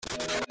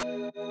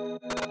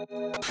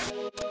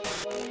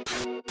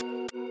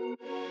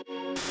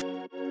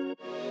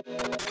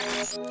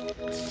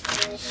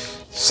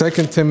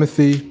Second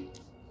Timothy,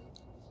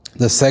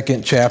 the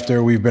second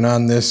chapter. We've been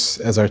on this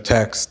as our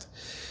text,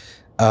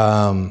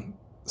 starting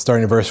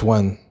in verse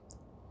 1.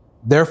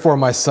 Therefore,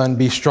 my son,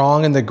 be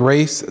strong in the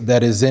grace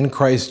that is in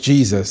Christ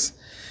Jesus,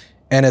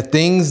 and the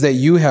things that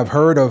you have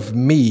heard of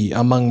me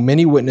among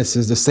many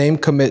witnesses, the same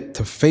commit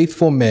to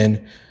faithful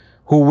men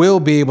who will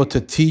be able to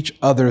teach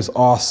others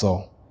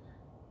also.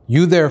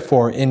 You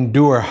therefore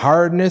endure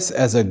hardness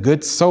as a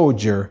good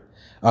soldier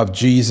of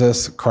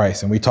Jesus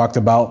Christ. And we talked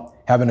about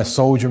having a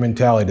soldier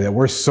mentality, that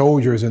we're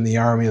soldiers in the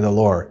army of the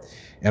Lord.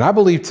 And I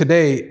believe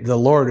today the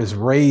Lord is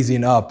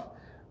raising up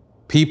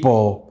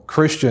people,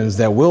 Christians,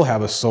 that will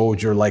have a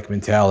soldier-like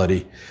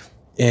mentality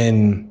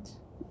in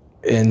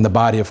the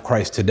body of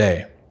Christ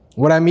today.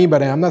 What I mean by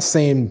that, I'm not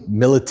saying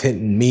militant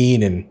and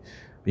mean and,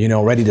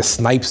 ready to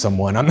snipe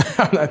someone. I'm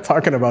not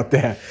talking about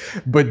that,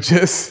 but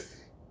just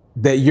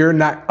that you're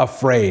not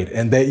afraid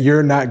and that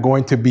you're not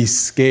going to be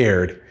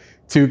scared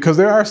because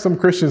there are some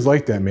Christians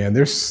like that, man.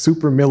 They're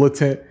super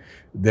militant.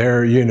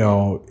 They're,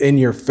 in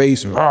your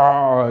face.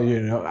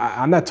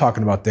 I'm not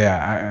talking about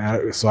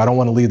that. So I don't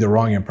want to leave the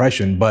wrong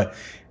impression, but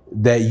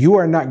that you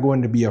are not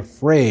going to be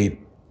afraid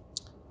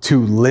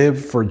to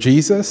live for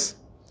Jesus,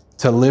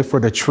 to live for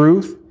the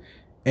truth.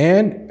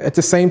 And at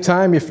the same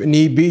time, if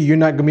need be, you're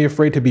not going to be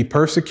afraid to be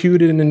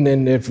persecuted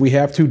and if we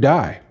have to,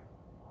 die.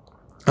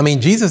 I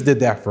mean, Jesus did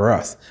that for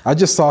us. I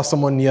just saw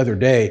someone the other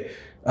day,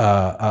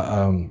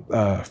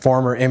 a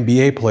former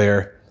NBA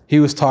player. He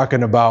was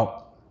talking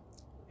about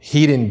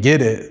he didn't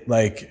get it,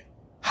 like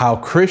how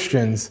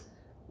Christians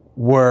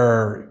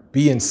were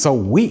being so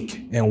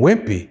weak and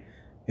wimpy.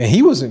 And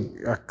he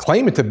wasn't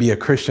claiming to be a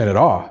Christian at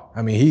all.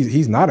 I mean,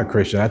 he's not a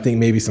Christian. I think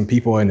maybe some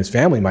people in his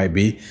family might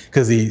be,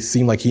 because he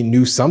seemed like he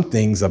knew some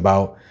things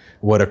about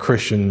what a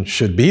Christian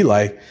should be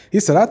like.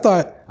 He said,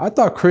 I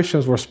thought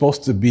Christians were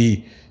supposed to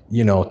be,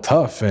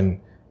 tough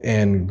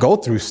and go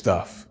through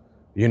stuff.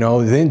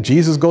 Didn't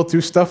Jesus go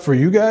through stuff for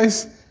you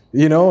guys?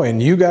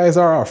 And you guys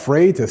are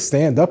afraid to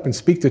stand up and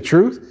speak the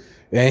truth.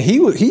 And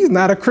he's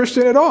not a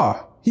Christian at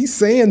all. He's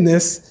saying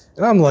this.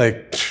 And I'm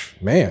like,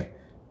 man,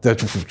 the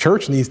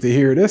church needs to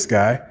hear this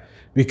guy,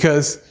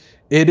 because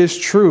it is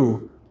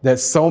true that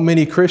so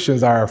many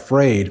Christians are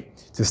afraid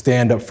to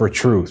stand up for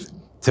truth,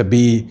 to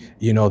be,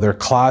 they're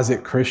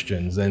closet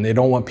Christians, and they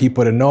don't want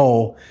people to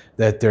know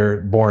that they're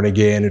born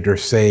again and they're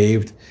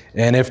saved.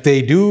 And if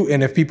they do,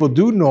 and if people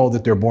do know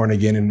that they're born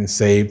again and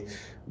saved,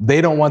 they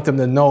don't want them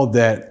to know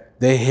that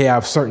they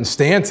have certain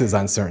stances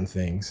on certain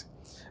things,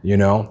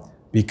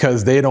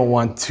 because they don't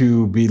want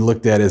to be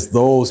looked at as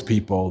those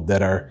people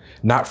that are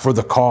not for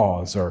the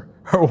cause or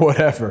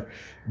whatever.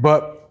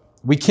 But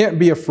we can't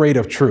be afraid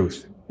of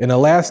truth. In the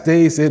last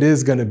days, it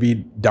is going to be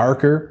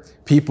darker.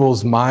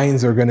 People's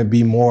minds are going to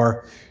be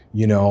more,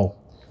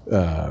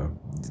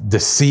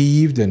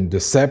 deceived and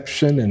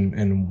deception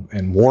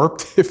and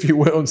warped, if you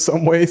will, in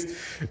some ways,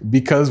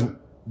 because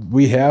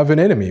we have an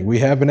enemy, we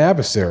have an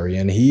adversary,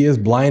 and he is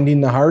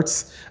blinding the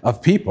hearts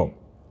of people.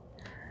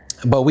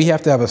 But we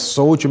have to have a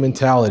soldier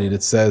mentality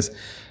that says,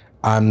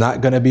 I'm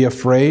not going to be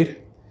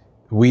afraid.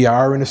 We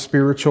are in a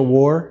spiritual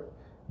war,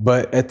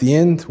 but at the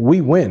end,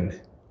 we win.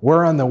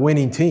 We're on the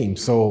winning team,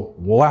 so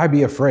why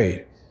be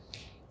afraid?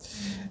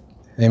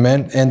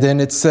 Amen. And then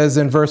it says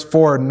in verse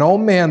 4, no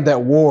man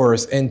that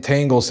wars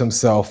entangles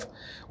himself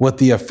with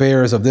the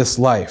affairs of this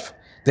life,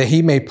 that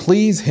he may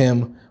please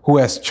him who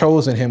has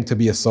chosen him to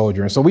be a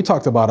soldier. And so we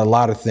talked about a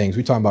lot of things.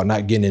 We talked about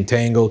not getting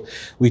entangled.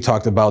 We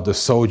talked about the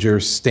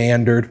soldier's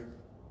standard,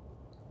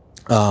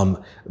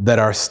 that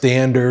our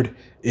standard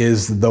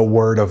is the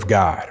word of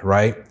God,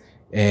 right?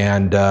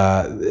 And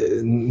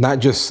not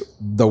just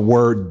the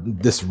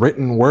word, this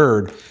written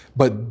word,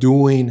 but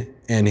doing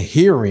and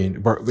hearing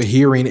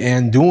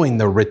and doing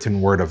the written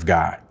word of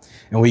God.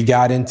 And we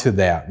got into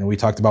that, and we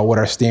talked about what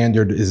our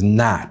standard is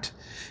not.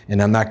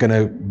 And I'm not going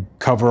to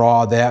cover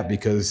all that,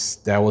 because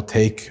that will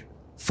take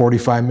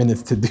 45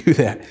 minutes to do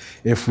that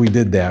if we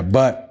did that.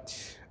 But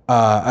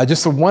I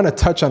just want to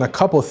touch on a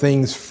couple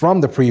things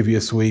from the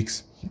previous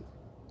weeks.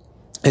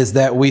 Is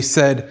that we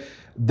said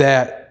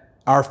that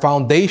our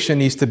foundation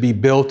needs to be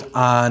built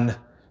on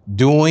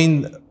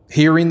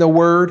hearing the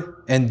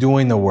word and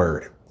doing the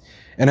word.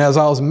 And as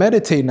I was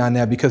meditating on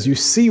that, because you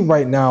see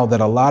right now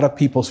that a lot of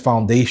people's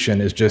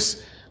foundation is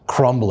just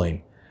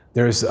crumbling.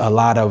 There's a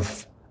lot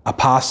of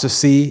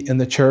apostasy in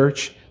the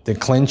church.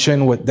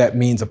 Declension, what that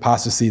means,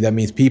 apostasy, that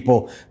means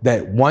people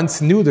that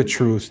once knew the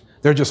truth,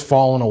 they're just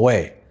falling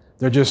away.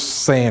 They're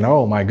just saying,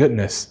 oh my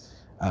goodness,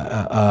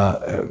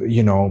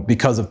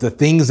 because of the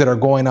things that are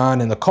going on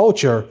in the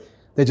culture,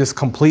 they just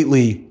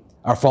completely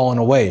are falling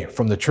away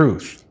from the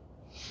truth.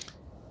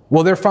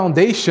 Well, their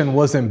foundation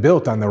wasn't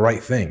built on the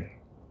right thing.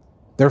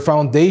 Their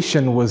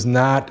foundation was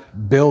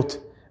not built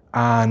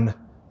on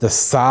the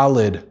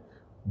solid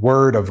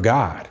word of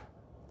God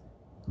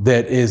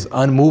that is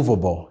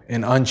unmovable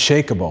and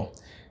unshakable.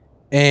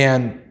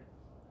 And,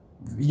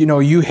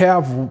 you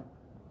have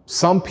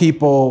some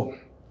people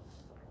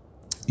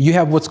you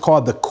have what's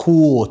called the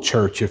cool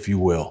church, if you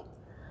will.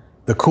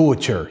 The cool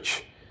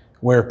church,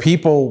 where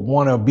people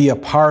want to be a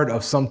part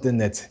of something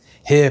that's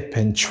hip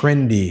and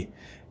trendy.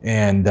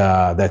 And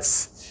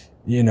that's,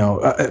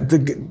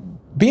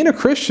 being a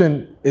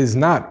Christian is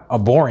not a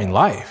boring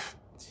life.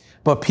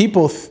 But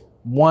people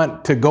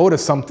want to go to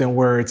something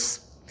where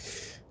it's,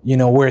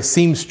 where it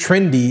seems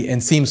trendy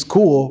and seems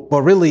cool,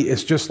 but really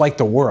it's just like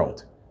the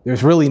world.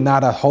 There's really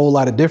not a whole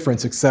lot of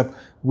difference, except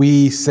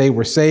we say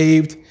we're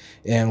saved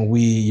and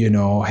we,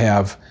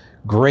 have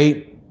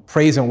great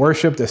praise and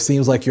worship that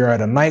seems like you're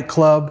at a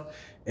nightclub.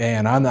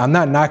 And I'm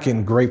not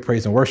knocking great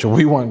praise and worship.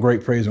 We want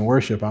great praise and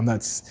worship. I'm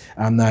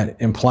not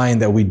implying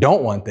that we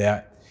don't want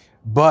that,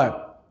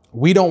 but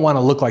we don't want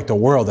to look like the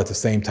world at the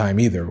same time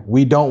either.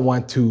 We don't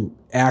want to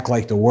act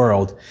like the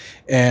world.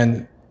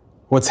 And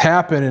what's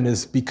happening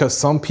is because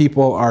some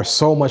people are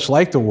so much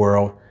like the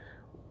world,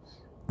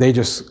 they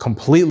just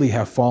completely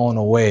have fallen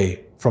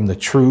away from the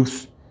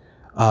truth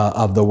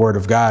of the Word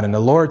of God. And the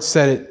Lord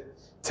said it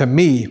to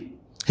me.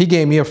 He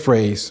gave me a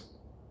phrase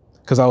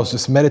because I was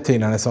just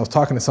meditating on it. So I was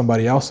talking to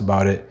somebody else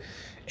about it.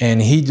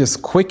 And he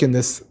just quickened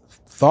this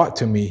thought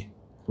to me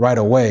right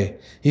away.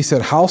 He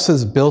said,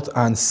 houses built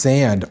on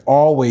sand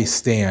always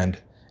stand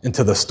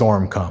until the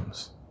storm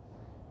comes.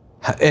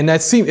 And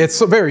it's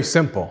so very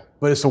simple,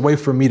 but it's a way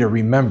for me to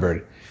remember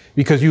it.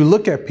 Because you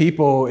look at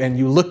people and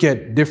you look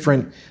at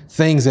different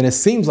things and it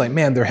seems like,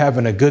 man, they're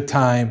having a good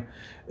time.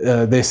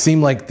 They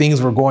seem like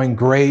things were going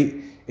great.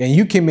 And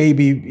you can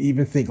maybe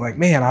even think like,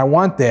 man, I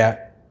want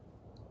that.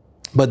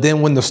 But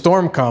then when the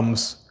storm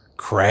comes,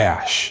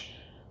 crash.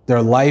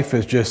 Their life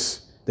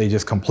is they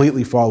just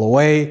completely fall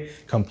away,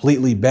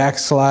 completely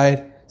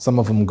backslide. Some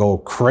of them go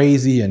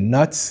crazy and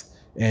nuts.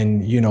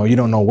 And, you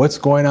don't know what's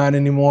going on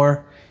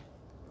anymore.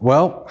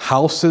 Well,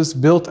 houses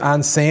built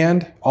on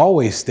sand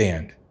always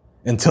stand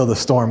until the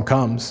storm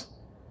comes.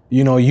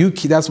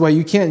 That's why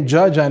you can't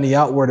judge on the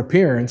outward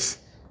appearance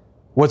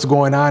what's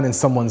going on in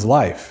someone's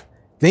life.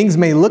 Things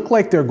may look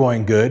like they're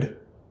going good.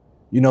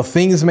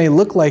 Things may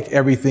look like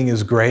everything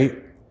is great,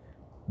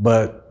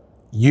 but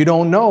you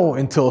don't know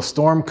until a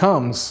storm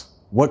comes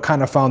what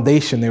kind of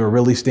foundation they were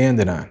really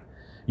standing on.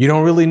 You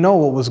don't really know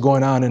what was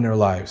going on in their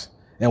lives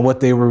and what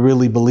they were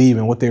really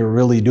believing, what they were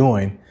really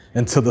doing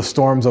until the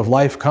storms of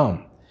life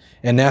come.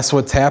 And that's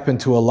what's happened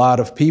to a lot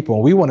of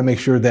people. We want to make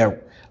sure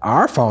that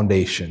our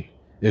foundation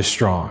is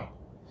strong.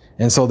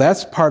 And so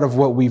that's part of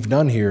what we've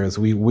done here is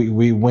we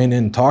went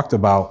and talked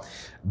about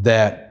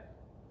that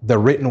the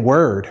written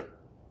word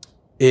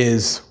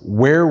is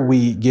where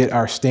we get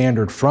our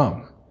standard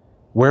from,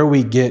 where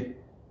we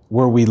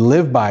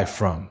live by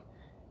from.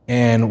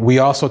 And we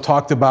also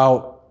talked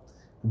about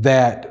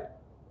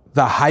that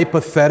the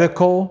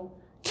hypothetical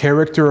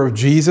character of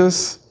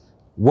Jesus,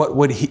 what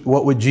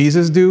would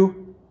Jesus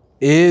do,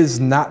 is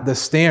not the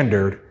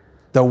standard.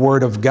 The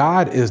Word of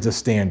God is the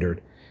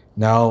standard.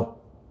 Now,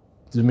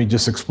 let me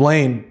just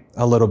explain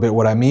a little bit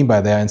what I mean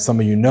by that. And some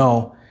of you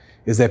know,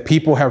 is that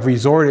people have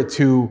resorted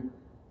to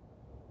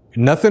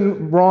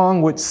nothing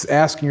wrong with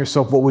asking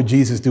yourself, what would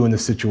Jesus do in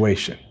this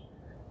situation?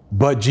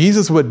 But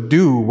Jesus would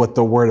do what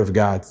the Word of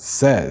God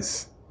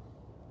says.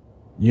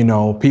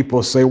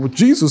 People say, well,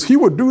 Jesus, he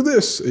would do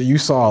this. You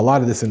saw a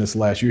lot of this in this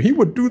last year. He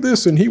would do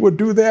this and he would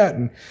do that.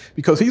 And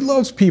because he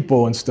loves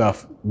people and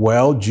stuff.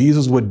 Well,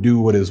 Jesus would do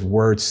what his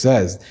word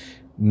says,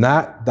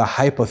 not the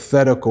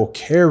hypothetical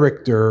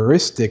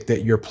characteristic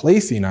that you're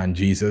placing on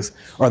Jesus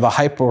or the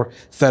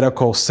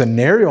hypothetical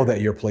scenario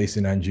that you're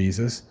placing on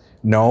Jesus.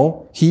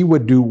 No, he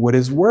would do what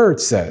his word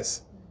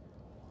says.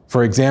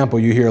 For example,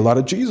 you hear a lot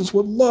of Jesus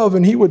would love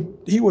and he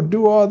would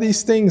do all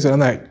these things.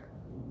 And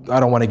I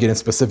don't want to get in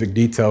specific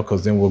detail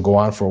because then we'll go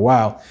on for a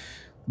while.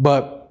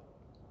 But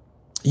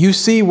you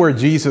see where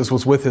Jesus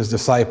was with his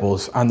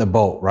disciples on the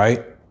boat,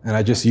 right? And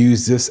I just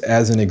use this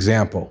as an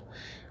example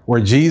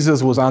where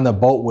Jesus was on the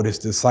boat with his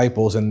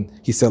disciples and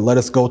he said, let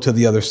us go to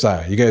the other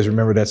side. You guys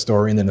remember that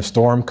story? And then the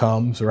storm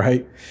comes,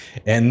 right?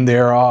 And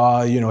they're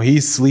all,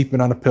 he's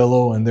sleeping on a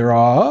pillow and they're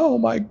all, oh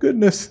my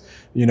goodness.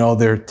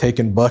 They're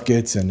taking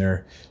buckets and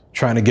they're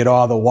trying to get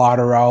all the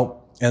water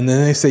out. And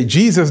then they say,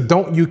 Jesus,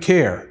 don't you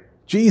care?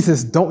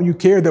 Jesus, don't you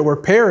care that we're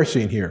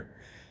perishing here?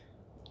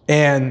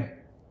 And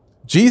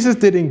Jesus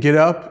didn't get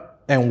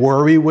up and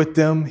worry with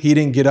them. He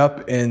didn't get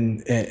up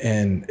and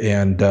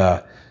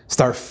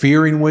start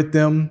fearing with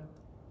them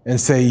and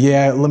say,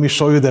 yeah, let me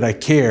show you that I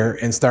care,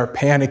 and start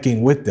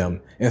panicking with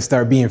them and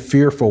start being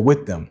fearful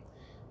with them.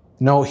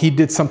 No, he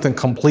did something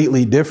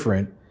completely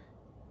different.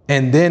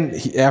 And then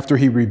after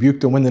he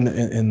rebuked the wind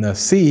and the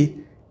sea,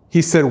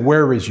 he said,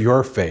 where is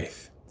your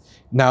faith?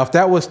 Now, if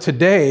that was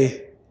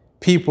today,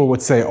 people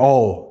would say,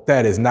 oh,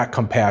 that is not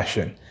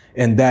compassion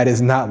and that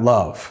is not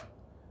love.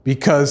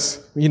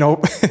 Because,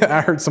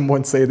 I heard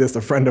someone say this,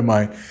 a friend of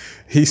mine,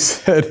 he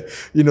said,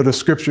 the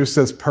scripture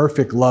says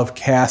perfect love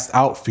casts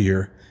out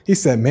fear. He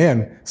said,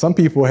 man, some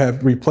people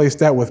have replaced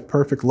that with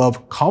perfect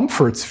love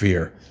comforts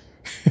fear.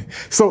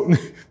 So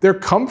they're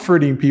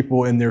comforting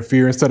people in their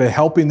fear instead of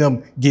helping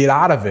them get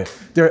out of it.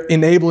 They're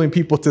enabling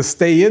people to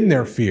stay in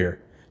their fear.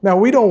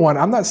 Now,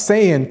 I'm not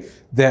saying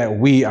that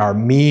we are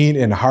mean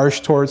and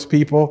harsh towards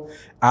people.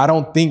 I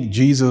don't think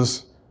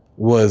Jesus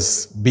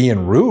was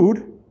being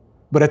rude,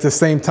 but at the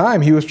same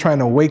time, he was trying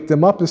to wake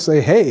them up and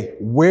say, hey,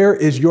 where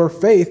is your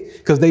faith?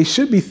 Because they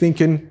should be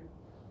thinking,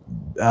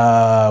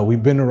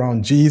 we've been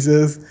around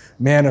Jesus,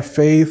 man of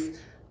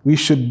faith. We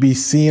should be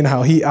seeing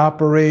how he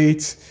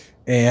operates,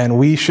 and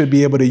we should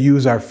be able to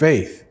use our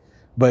faith.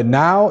 But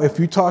now, if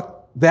you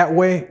talk that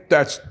way,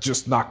 that's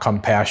just not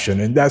compassion,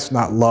 and that's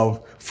not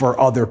love for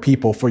other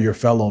people, for your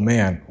fellow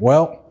man.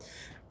 Well,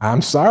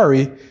 I'm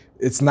sorry.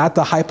 It's not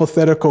the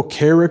hypothetical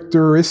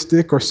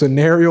characteristic or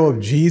scenario of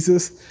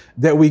Jesus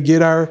that we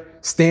get our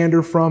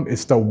standard from.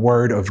 It's the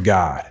word of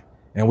God.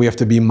 And we have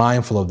to be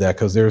mindful of that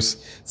because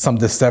there's some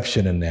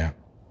deception in that.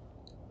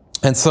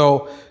 And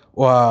so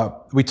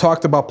we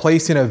talked about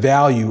placing a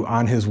value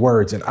on his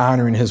words and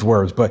honoring his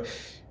words. But,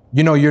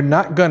 you're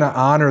not going to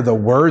honor the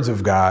words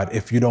of God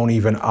if you don't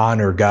even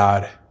honor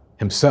God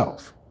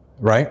himself,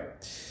 right?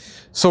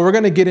 So we're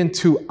going to get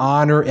into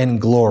honor and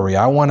glory.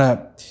 I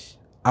want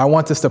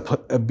this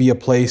to be a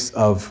place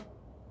of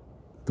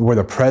where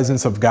the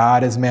presence of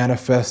God is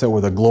manifested,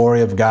 where the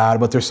glory of God,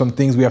 but there's some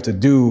things we have to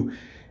do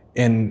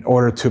in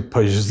order to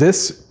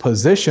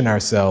position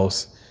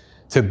ourselves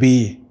to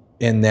be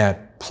in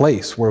that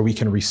place where we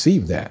can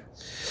receive that.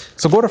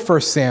 So go to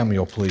 1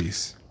 Samuel,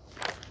 please.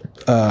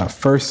 1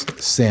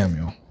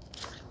 Samuel.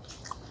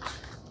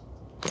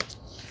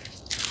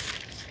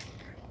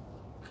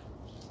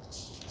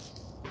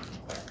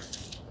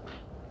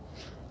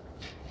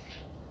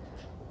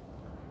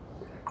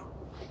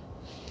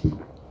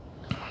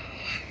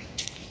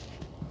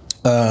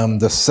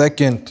 The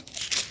second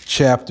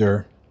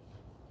chapter,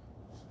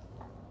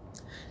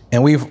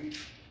 and we've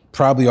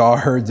probably all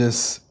heard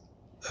this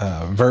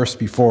verse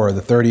before,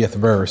 the 30th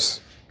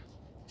verse.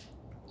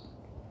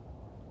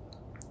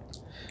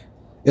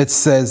 It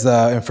says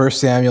in 1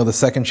 Samuel, the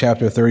second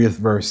chapter, 30th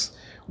verse,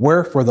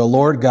 wherefore the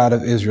Lord God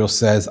of Israel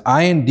says,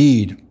 I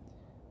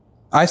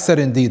said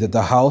indeed that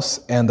the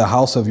house and the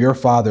house of your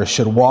father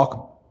should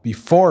walk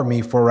before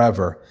me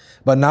forever.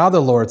 But now the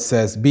Lord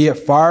says, be it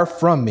far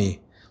from me.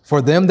 For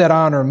them that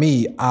honor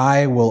me,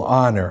 I will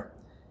honor,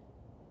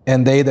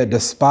 and they that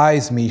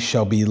despise me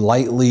shall be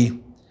lightly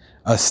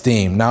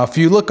esteemed. Now, if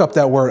you look up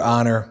that word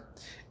honor,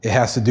 it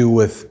has to do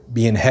with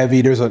being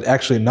heavy. There's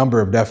actually a number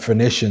of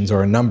definitions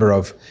or a number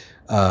of,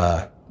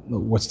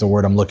 what's the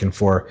word I'm looking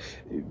for?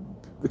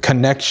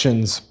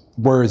 Connections,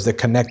 words that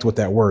connect with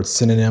that word,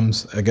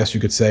 synonyms, I guess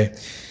you could say.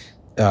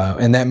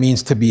 And that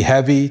means to be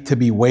heavy, to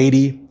be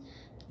weighty.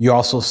 You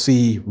also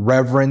see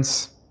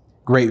reverence,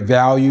 great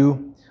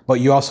value. But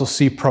you also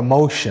see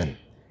promotion,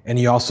 and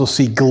you also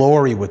see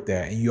glory with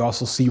that, and you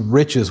also see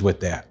riches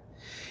with that.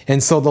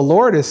 And so the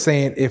Lord is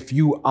saying, if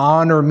you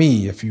honor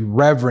me, if you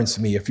reverence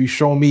me, if you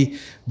show me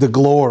the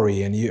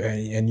glory, and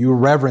you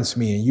reverence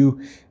me, and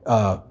you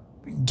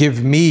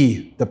give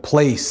me the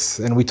place,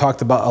 and we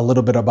talked about a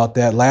little bit about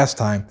that last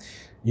time,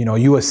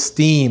 you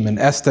esteem and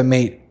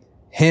estimate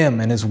him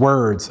and his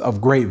words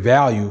of great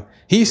value.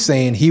 He's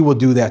saying he will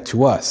do that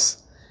to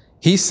us.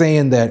 He's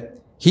saying that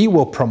he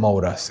will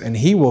promote us and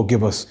he will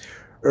give us.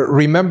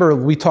 Remember,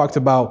 we talked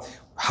about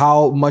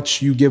how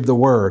much you give the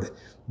word,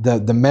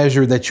 the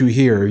measure that you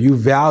hear. You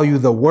value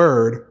the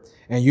word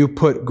and you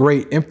put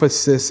great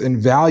emphasis and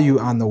value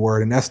on the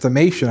word and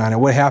estimation on it.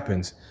 What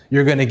happens?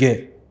 You're going to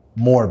get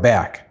more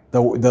back.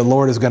 The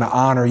Lord is going to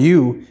honor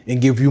you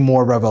and give you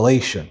more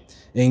revelation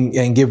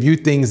and give you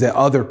things that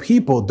other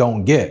people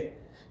don't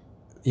get.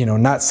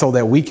 Not so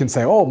that we can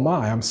say, oh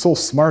my, I'm so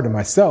smart in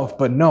myself,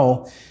 but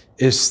no,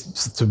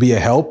 is to be a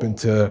help and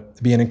to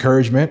be an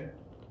encouragement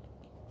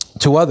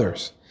to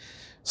others.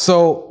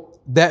 So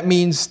that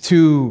means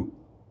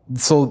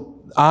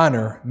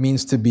honor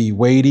means to be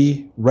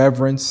weighty,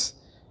 reverence,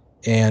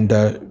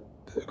 and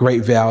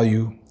great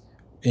value.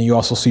 And you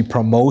also see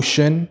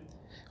promotion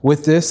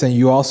with this. And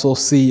you also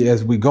see,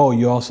 as we go,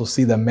 you also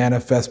see the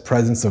manifest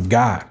presence of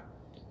God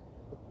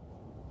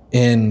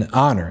in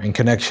honor, in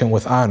connection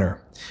with honor.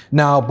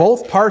 Now,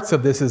 both parts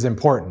of this is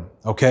important,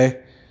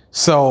 okay?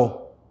 So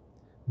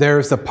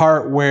there's the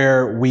part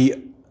where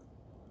we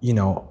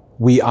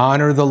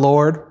honor the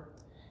Lord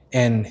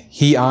and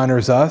he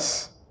honors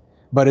us,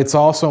 but it's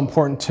also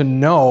important to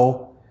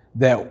know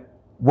that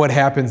what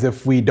happens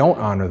if we don't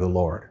honor the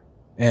Lord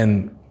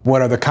and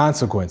what are the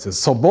consequences.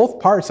 So both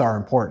parts are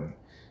important,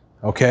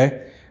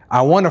 okay?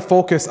 I want to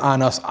focus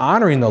on us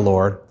honoring the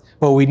Lord,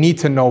 but we need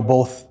to know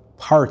both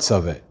parts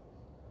of it.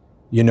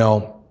 We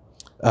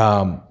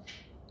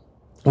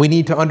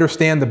need to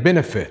understand the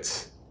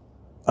benefits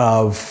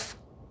of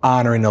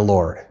honoring the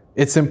Lord.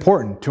 It's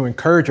important to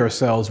encourage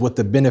ourselves with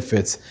the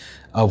benefits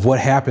of what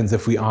happens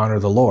if we honor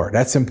the Lord.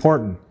 That's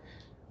important.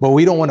 But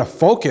we don't want to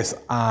focus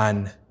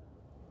on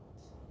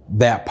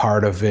that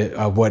part of it,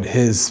 of what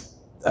his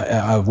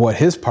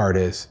part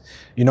is.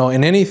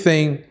 In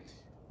anything,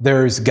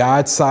 there's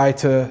God's side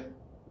to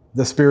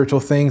the spiritual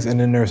things, and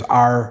then there's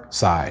our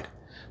side.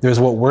 There's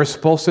what we're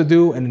supposed to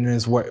do, and then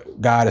there's what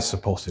God is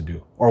supposed to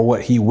do, or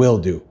what he will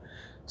do.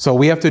 So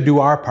we have to do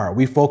our part.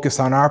 We focus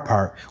on our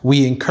part.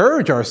 We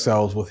encourage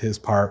ourselves with his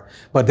part,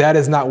 but that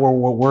is not what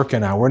we're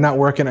working on. We're not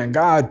working on,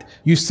 God,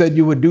 you said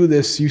you would do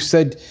this. You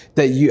said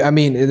that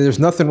there's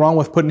nothing wrong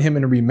with putting him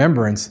in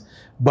remembrance,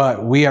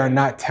 but we are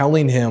not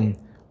telling him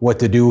what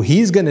to do.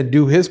 He's going to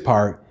do his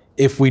part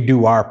if we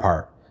do our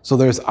part. So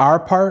there's our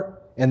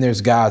part and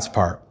there's God's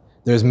part.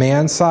 There's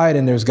man's side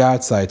and there's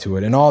God's side to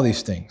it and all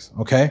these things.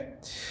 Okay.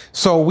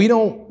 So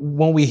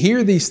when we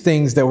hear these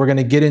things that we're going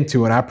to get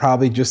into, and I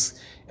probably just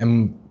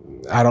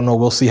I don't know,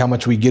 we'll see how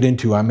much we get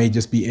into. I may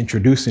just be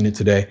introducing it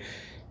today.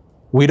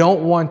 We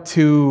don't want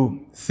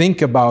to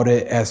think about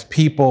it as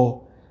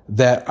people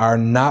that are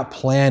not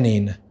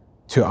planning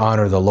to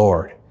honor the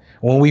Lord.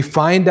 When we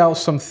find out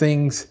some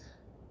things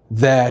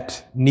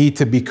that need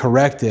to be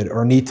corrected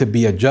or need to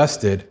be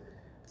adjusted,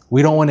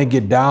 we don't want to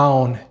get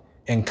down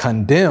and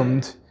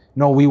condemned.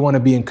 No, we want to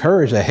be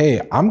encouraged that,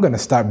 hey, I'm going to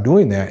stop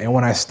doing that. And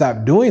when I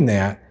stop doing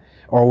that,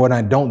 or when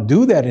I don't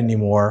do that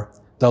anymore,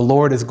 the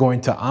Lord is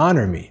going to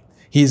honor me.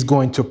 He's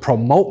going to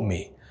promote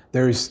me.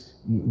 There's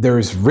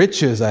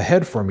riches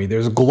ahead for me.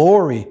 There's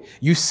glory.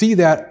 You see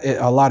that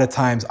a lot of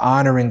times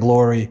honor and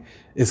glory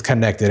is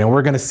connected. And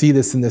we're going to see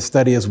this in this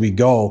study as we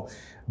go,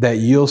 that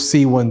you'll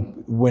see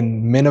when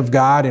men of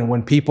God and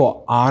when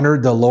people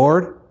honored the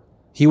Lord,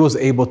 he was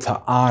able to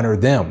honor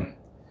them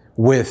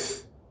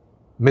with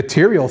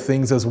material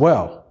things as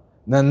well.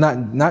 Now,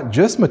 not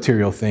just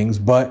material things,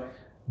 but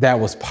that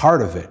was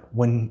part of it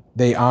when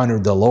they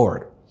honored the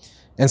Lord.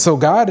 And so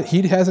God,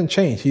 he hasn't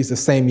changed. He's the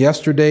same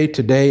yesterday,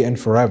 today, and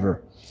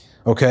forever.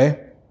 Okay?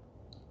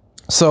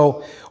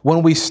 So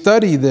when we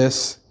study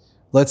this,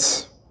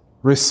 let's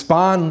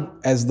respond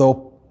as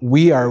though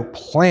we are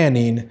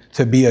planning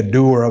to be a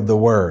doer of the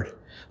word.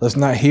 Let's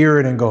not hear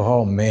it and go,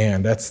 oh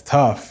man, that's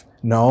tough.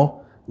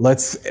 No,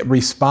 let's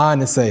respond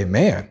and say,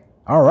 man,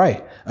 all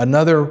right,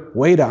 another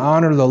way to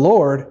honor the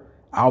Lord,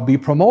 I'll be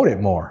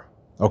promoted more.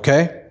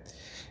 Okay?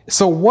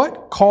 So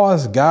what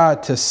caused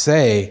God to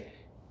say,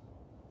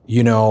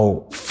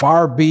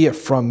 far be it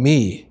from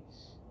me?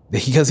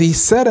 Because he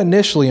said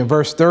initially in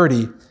verse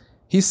 30,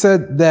 he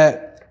said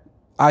that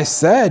I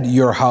said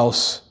your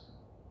house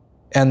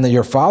and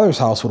your father's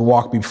house would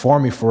walk before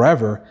me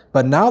forever.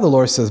 But now the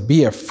Lord says,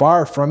 be it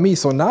far from me.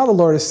 So now the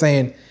Lord is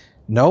saying,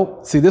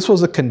 nope. See, this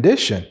was a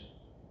condition.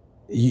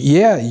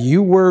 Yeah,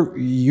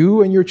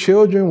 you and your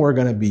children were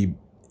going to be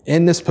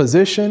in this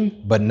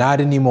position, but not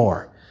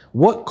anymore.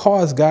 What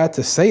caused God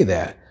to say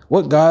that?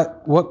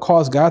 What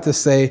caused God to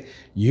say,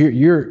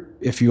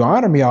 if you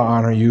honor me, I'll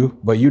honor you,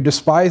 but you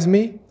despise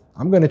me,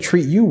 I'm going to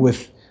treat you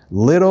with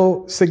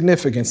little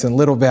significance and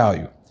little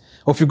value.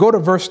 Well, if you go to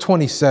verse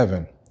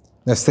 27,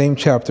 that same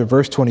chapter,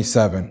 verse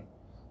 27,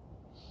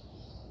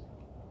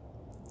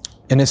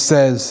 and it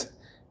says,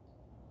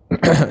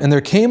 and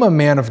there came a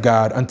man of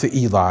God unto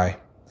Eli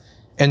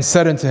and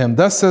said unto him,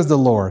 thus says the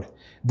Lord,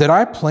 did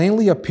I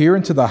plainly appear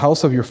into the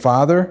house of your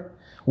father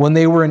when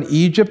they were in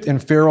Egypt in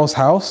Pharaoh's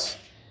house?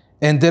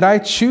 And did I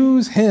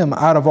choose him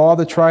out of all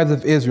the tribes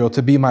of Israel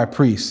to be my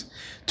priest,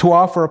 to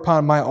offer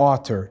upon my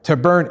altar, to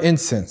burn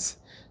incense,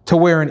 to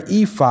wear an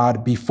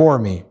ephod before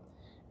me?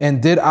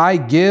 And did I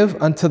give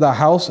unto the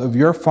house of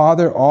your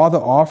father all the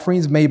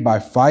offerings made by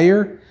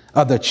fire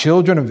of the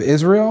children of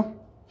Israel?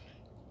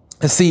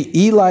 And see,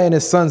 Eli and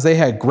his sons, they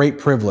had great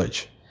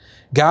privilege.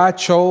 God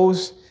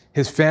chose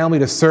his family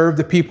to serve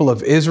the people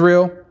of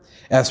Israel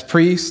as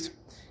priests.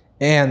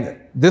 And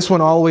this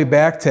went all the way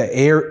back to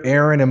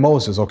Aaron and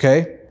Moses,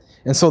 okay?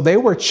 And so they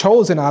were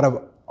chosen out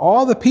of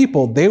all the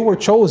people, they were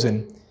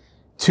chosen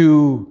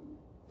to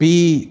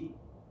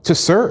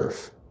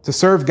serve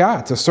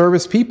God, to serve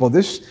his people.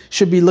 This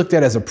should be looked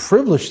at as a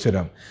privilege to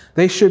them.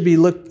 They should be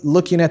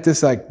looking at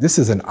this like, this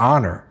is an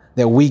honor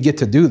that we get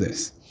to do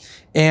this.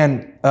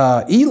 And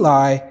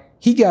Eli,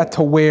 he got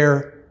to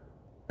wear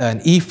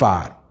an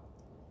ephod.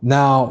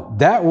 Now,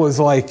 that was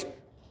like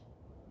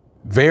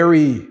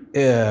very,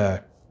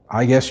 I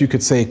guess you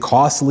could say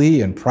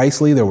costly and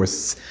pricely. There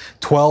was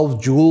 12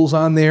 jewels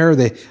on there.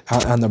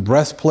 On the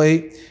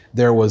breastplate,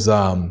 there was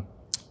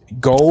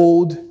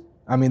gold.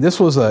 I mean, this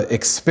was an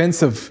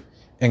expensive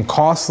and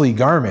costly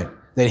garment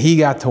that he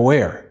got to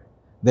wear.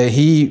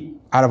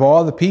 Out of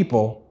all the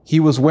people, he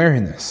was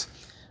wearing this.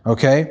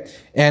 Okay,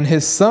 and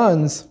his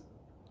sons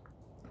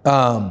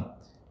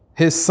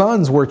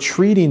were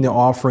treating the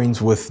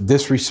offerings with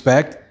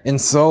disrespect, and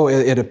so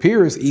it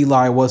appears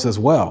Eli was as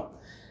well.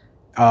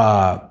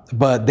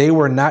 But they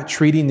were not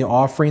treating the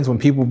offerings. When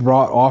people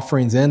brought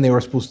offerings in, they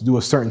were supposed to do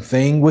a certain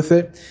thing with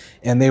it,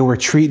 and they were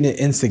treating it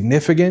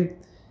insignificant.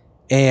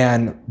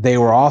 And they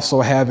were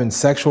also having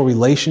sexual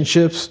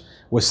relationships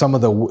with some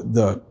of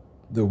the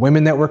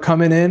women that were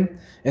coming in.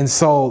 And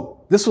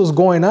so this was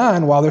going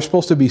on while they're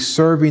supposed to be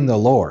serving the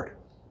Lord.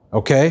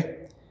 Okay.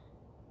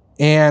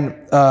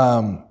 And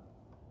so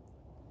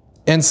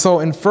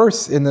in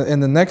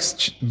the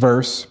next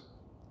verse,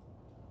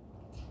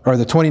 or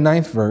the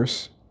 29th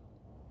verse,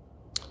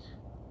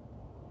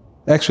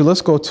 actually,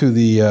 let's go to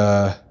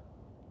the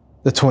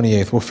The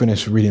 28th, we'll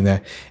finish reading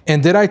that.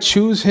 And did I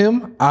choose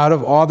him out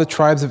of all the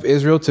tribes of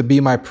Israel to be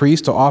my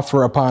priest, to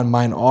offer upon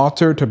mine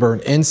altar, to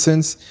burn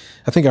incense?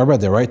 I think I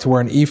read that, right? To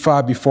wear an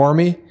ephod before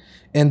me.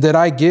 And did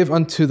I give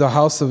unto the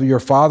house of your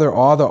father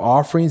all the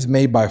offerings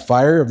made by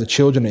fire of the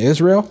children of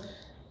Israel?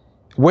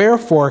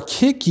 Wherefore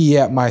kick ye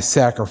at my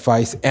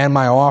sacrifice and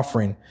my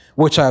offering,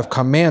 which I have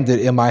commanded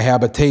in my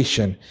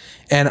habitation,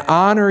 and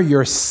honor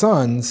your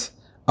sons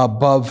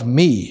above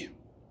me.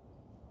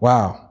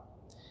 Wow.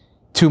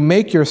 To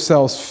make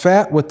yourselves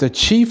fat with the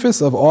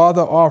chiefest of all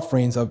the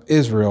offerings of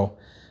Israel,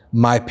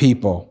 my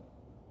people.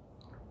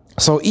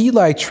 So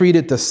Eli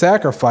treated the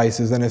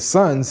sacrifices and his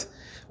sons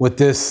with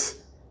this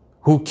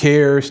who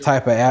cares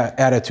type of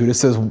attitude. It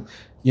says,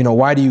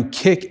 why do you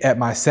kick at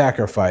my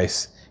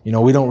sacrifice?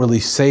 We don't really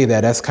say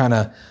that. That's kind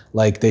of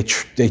like they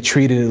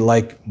treated it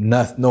like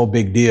no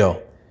big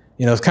deal.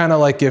 It's kind of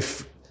like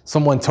if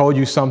someone told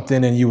you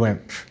something and you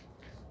went,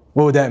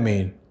 what would that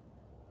mean?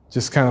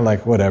 Just kind of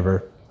like,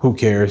 whatever. Who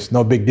cares?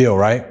 No big deal,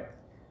 right?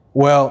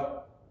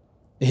 Well,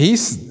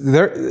 he's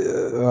there.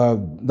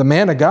 The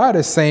man of God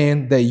is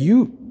saying that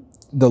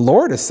the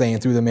Lord is saying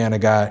through the man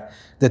of God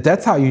that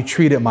that's how you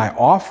treated my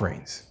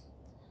offerings.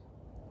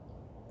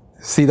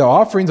 See, the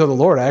offerings of the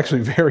Lord are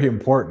actually very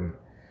important.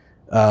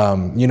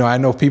 I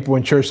know people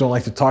in church don't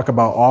like to talk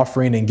about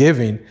offering and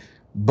giving,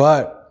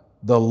 but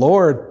the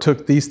Lord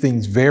took these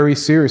things very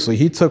seriously.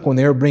 He took when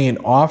they were bringing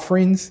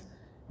offerings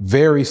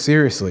very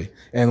seriously.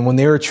 And when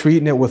they were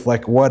treating it with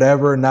like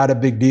whatever, not a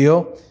big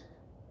deal,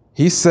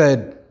 he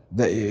said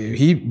that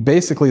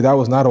that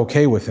was not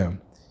okay with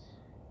him.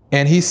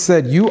 And he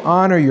said, you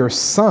honor your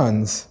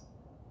sons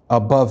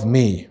above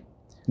me.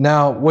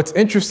 Now, what's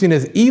interesting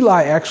is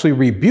Eli actually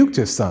rebuked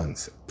his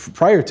sons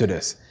prior to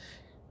this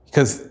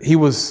because he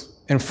was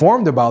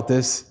informed about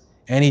this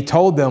and he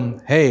told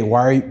them, hey,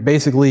 why are you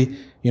basically,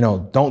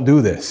 don't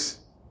do this.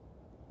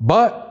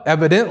 But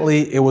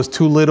evidently it was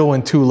too little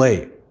and too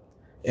late.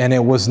 And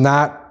it was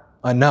not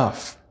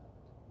enough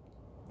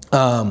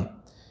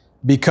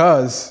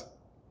because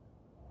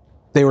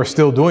they were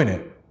still doing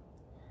it.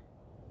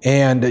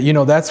 And,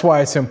 that's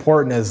why it's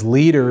important as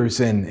leaders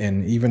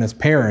and even as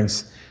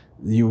parents,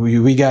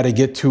 we got to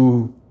get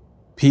to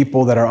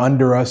people that are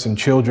under us and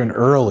children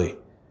early,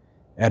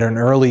 at an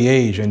early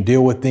age, and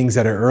deal with things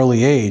at an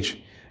early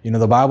age.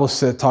 The Bible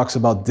talks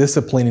about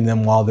disciplining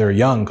them while they're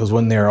young, because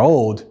when they're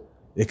old,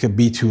 it could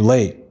be too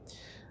late.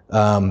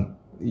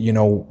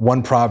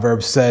 One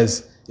proverb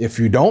says, if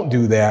you don't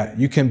do that,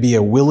 you can be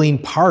a willing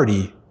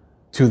party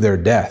to their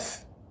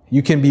death.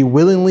 You can be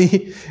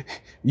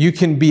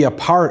a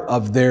part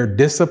of their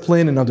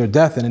discipline and of their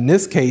death. And in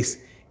this case,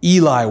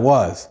 Eli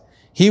was.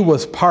 He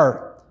was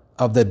part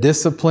of the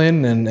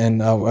discipline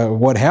and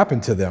what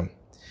happened to them.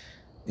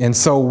 And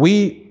so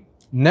we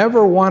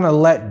never want to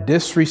let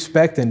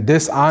disrespect and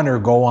dishonor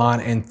go on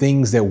in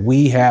things that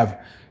we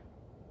have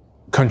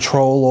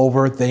control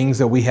over, things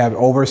that we have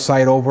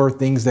oversight over,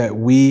 things that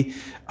we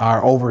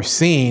are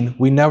overseeing.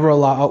 We never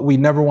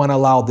want to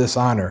allow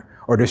dishonor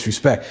or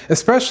disrespect,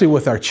 especially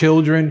with our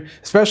children,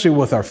 especially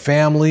with our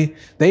family.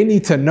 They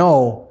need to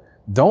know,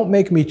 don't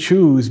make me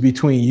choose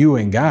between you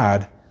and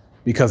God,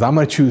 because I'm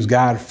going to choose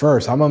God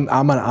first. I'm going to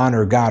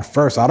honor God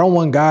first. I don't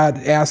want God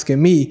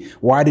asking me,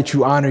 why did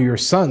you honor your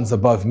sons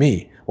above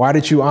me? Why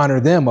did you honor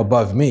them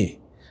above me?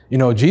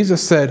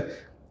 Jesus said,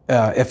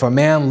 if a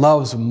man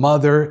loves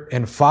mother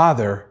and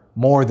father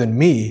more than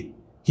me,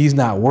 he's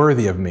not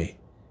worthy of me.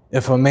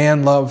 If a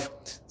man loves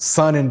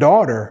son and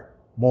daughter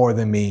more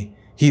than me,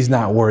 he's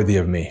not worthy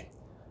of me.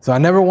 So I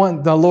never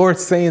want the Lord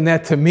saying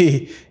that to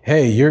me.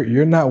 Hey,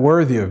 you're not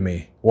worthy of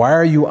me. Why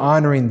are you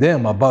honoring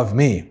them above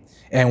me?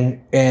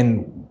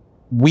 And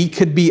we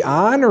could be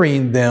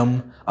honoring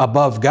them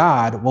above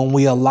God when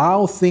we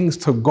allow things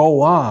to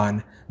go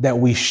on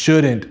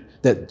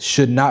that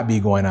should not be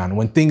going on.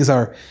 When things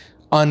are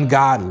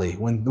ungodly,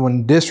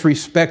 when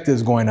disrespect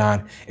is going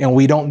on and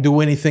we don't do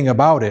anything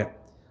about it.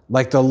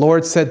 Like the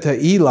Lord said to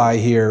Eli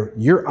here,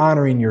 you're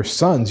honoring your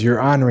sons,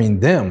 you're honoring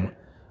them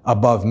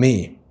above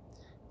me.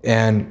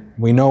 And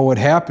we know what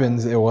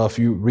happens. Well, if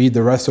you read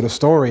the rest of the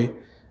story,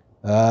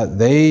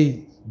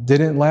 they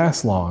didn't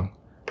last long.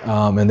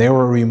 And they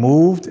were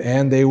removed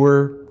and they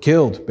were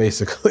killed,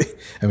 basically.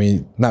 I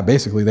mean, not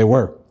basically, they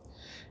were.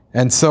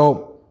 And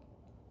so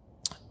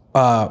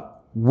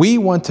we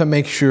want to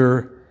make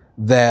sure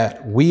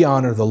that we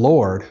honor the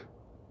Lord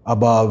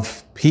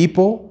above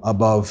people,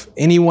 above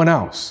anyone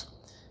else.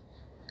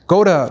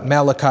 Go to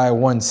Malachi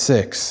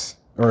 1:6,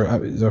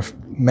 or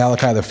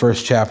Malachi, the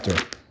first chapter,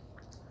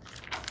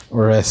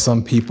 or as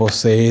some people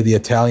say, the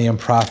Italian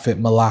prophet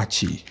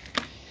Malachi.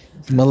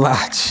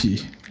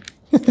 Malachi.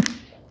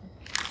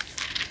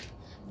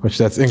 Which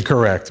that's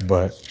incorrect,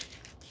 but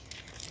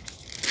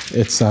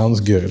it sounds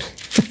good.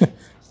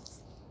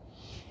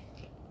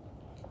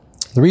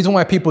 The reason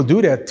why people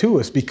do that too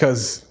is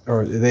because,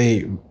 or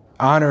they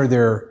honor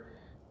their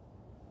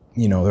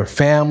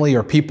family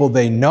or people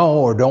they know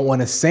or don't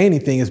want to say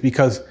anything, is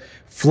because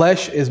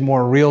flesh is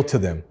more real to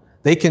them.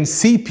 They can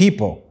see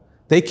people.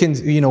 They can,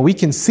 we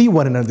can see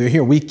one another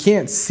here. We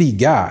can't see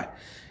God.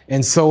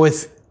 And so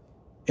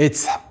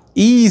it's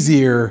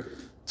easier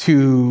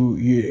to,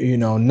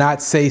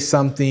 not say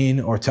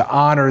something or to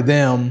honor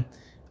them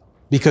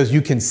because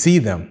you can see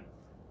them.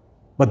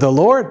 But the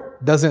Lord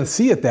doesn't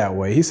see it that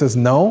way. He says,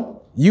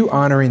 no, you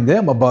honoring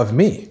them above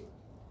me.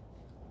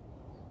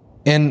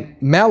 In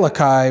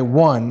Malachi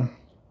 1,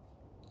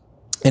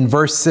 in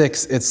verse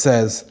 6, it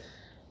says,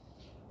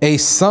 a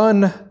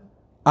son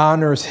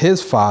honors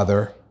his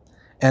father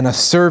and a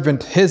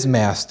servant his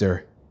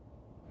master.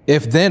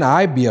 If then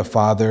I be a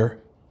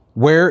father,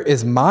 where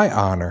is my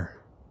honor?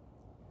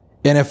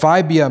 And if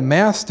I be a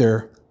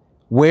master,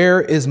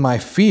 where is my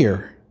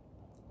fear?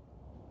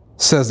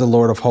 Says the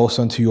Lord of hosts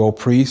unto you, O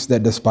priests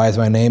that despise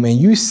my name. And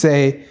you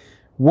say,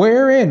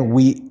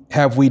 wherein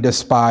have we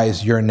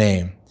despised your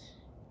name?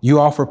 You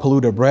offer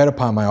polluted bread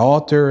upon my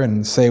altar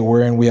and say,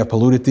 wherein we have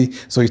polluted thee.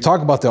 So he's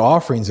talking about the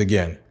offerings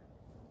again.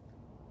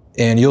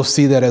 And you'll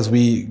see that as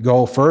we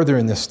go further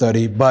in this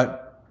study.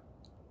 But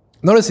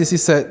notice this, he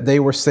said, they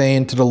were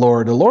saying to the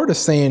Lord is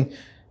saying,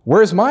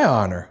 where's my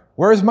honor?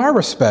 Where's my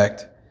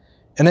respect?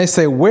 And they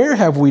say, where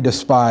have we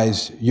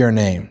despised your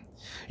name?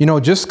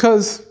 Just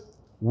because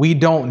we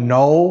don't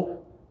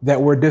know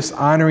that we're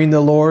dishonoring the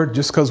Lord,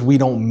 just because we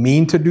don't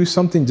mean to do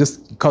something,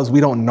 just because we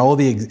don't know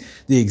the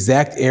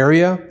exact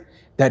area,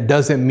 that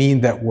doesn't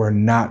mean that we're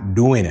not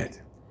doing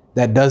it.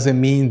 That doesn't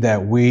mean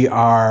that we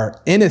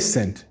are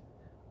innocent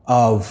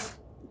of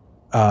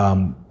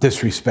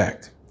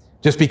disrespect,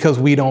 just because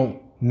we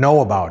don't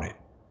know about it.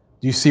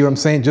 Do you see what I'm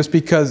saying? Just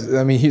because,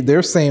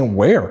 they're saying,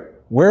 where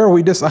are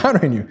we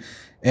dishonoring you?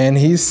 And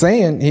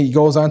he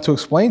goes on to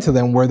explain to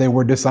them where they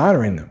were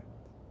dishonoring them,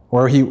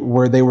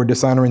 where they were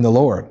dishonoring the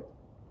Lord.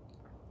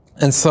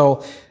 And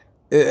so,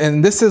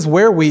 and this is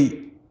where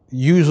we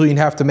usually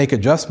have to make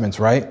adjustments,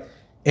 right?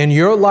 In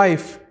your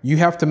life, you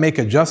have to make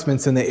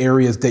adjustments in the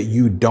areas that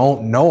you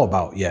don't know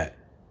about yet,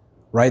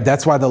 right?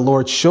 That's why the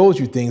Lord shows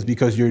you things,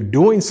 because you're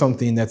doing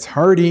something that's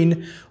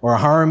hurting or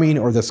harming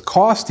or that's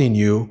costing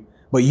you,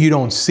 but you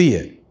don't see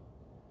it,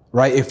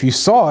 right? If you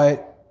saw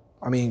it,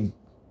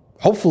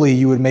 hopefully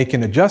you would make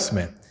an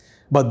adjustment.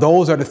 But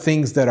those are the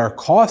things that are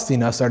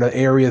costing us, are the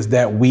areas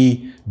that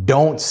we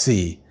don't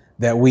see,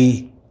 that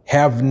we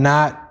have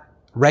not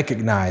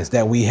recognized,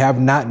 that we have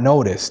not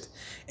noticed.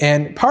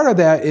 And part of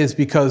that is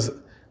because,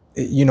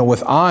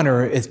 with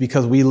honor, it's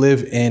because we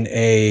live in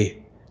a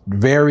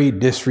very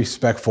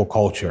disrespectful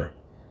culture.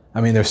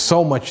 There's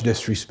so much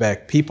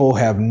disrespect. People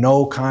have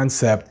no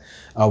concept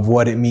of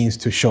what it means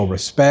to show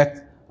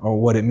respect or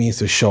what it means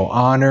to show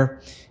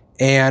honor.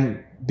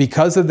 And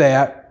because of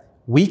that,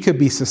 we could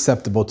be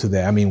susceptible to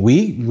that.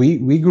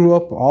 We grew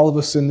up, all of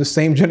us, in the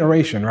same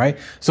generation, right?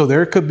 So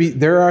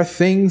there are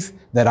things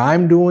that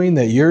I'm doing,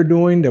 that you're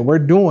doing, that we're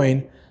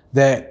doing,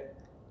 that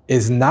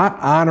is not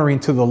honoring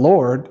to the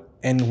Lord.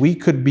 And we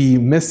could be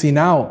missing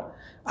out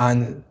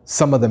on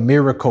some of the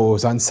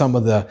miracles, on some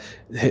of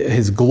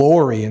his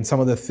glory, and some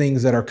of the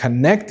things that are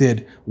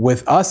connected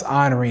with us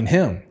honoring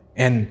him.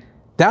 And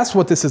that's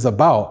what this is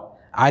about.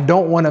 I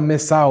don't want to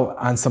miss out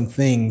on some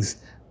things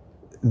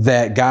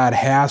that God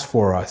has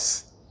for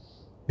us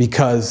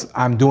because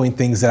I'm doing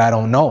things that I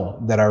don't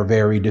know, that are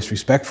very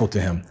disrespectful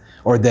to him,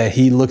 or that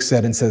he looks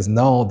at and says,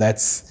 no,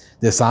 that's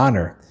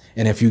dishonor.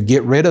 And if you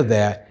get rid of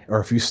that, or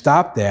if you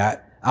stop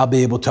that, I'll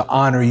be able to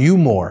honor you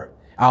more.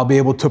 I'll be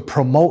able to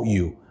promote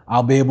you.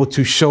 I'll be able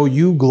to show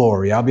you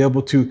glory. I'll be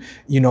able to,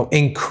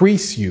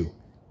 increase you.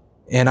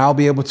 And I'll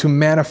be able to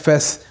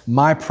manifest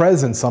my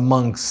presence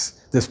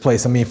amongst this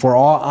place. If we're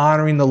all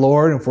honoring the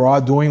Lord, and if we're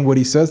all doing what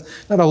he says,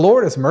 now the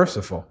Lord is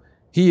merciful.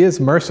 He is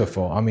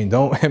merciful.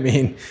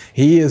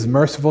 He is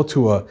merciful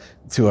to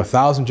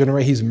 1,000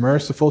 generations. He's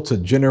merciful to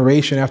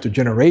generation after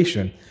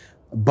generation.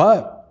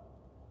 But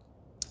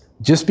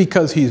just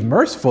because he's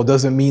merciful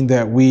doesn't mean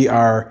that we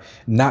are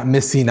not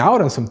missing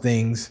out on some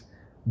things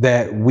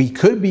that we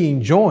could be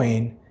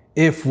enjoying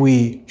if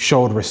we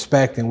showed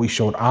respect and we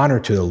showed honor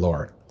to the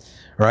Lord,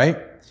 right?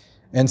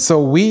 And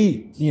so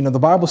the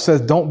Bible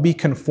says, don't be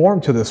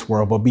conformed to this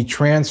world, but be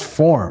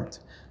transformed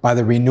by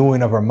the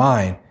renewing of our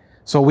mind.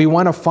 So we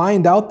want to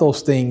find out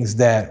those things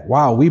that,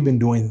 wow, we've been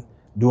doing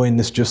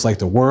this just like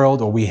the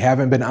world, or we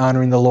haven't been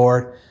honoring the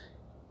Lord,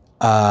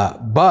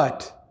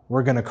 but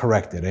we're going to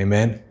correct it.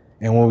 Amen.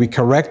 And when we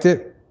correct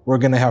it, we're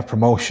going to have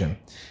promotion,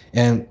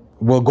 and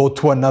we'll go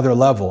to another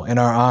level in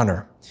our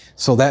honor.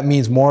 So that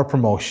means more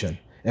promotion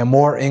and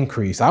more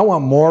increase. I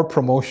want more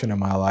promotion in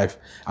my life.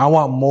 I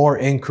want more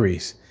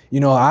increase.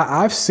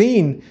 I've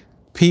seen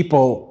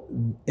people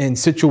in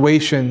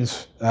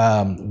situations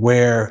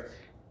where,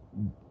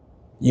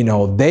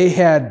 they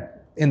had,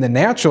 in the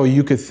natural,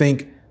 you could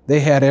think they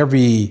had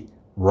every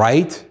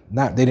right.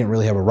 They didn't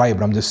really have a right,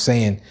 but I'm just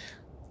saying,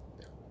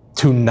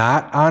 to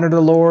not honor the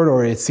Lord,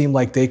 or it seemed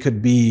like they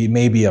could be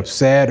maybe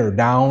upset or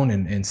down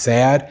and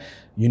sad,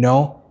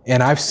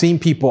 And I've seen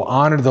people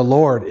honor the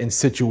Lord in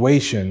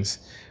situations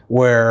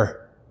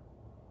where,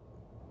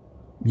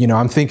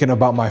 I'm thinking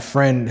about my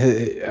friend,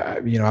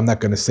 I'm not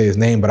going to say his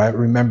name, but I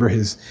remember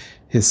his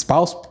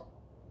spouse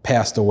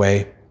passed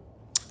away.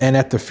 And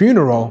at the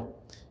funeral,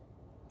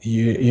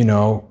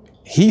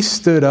 he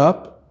stood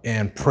up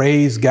and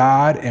praised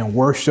God and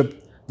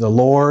worshiped the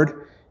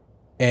Lord.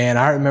 And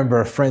I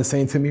remember a friend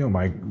saying to me, oh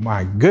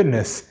my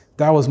goodness, if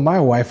that was my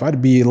wife,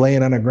 I'd be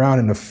laying on the ground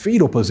in a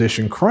fetal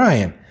position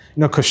crying,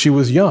 because she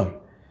was young.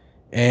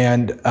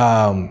 And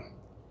I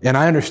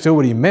understood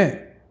what he meant.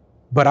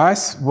 But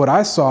what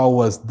I saw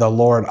was the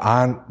Lord,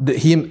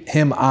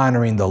 him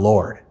honoring the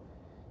Lord.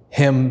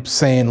 Him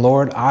saying,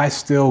 Lord, I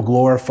still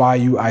glorify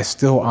you. I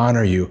still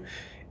honor you.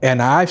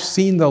 And I've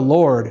seen the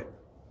Lord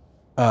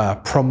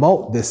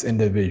promote this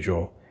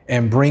individual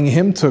and bring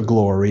him to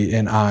glory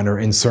and honor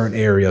in certain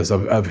areas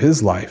of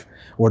his life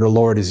where the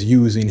Lord is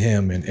using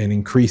him and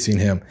increasing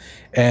him.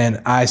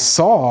 And I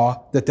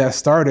saw that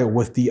started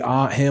with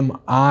him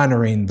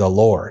honoring the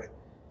Lord,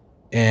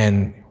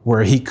 and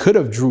where he could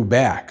have drew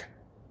back,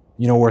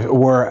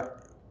 where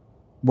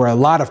a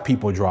lot of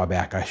people draw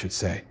back, I should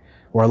say,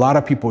 where a lot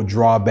of people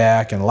draw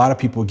back and a lot of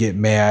people get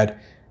mad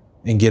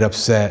and get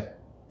upset.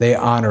 They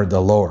honored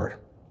the Lord.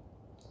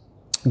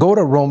 Go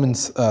to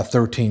Romans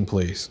 13,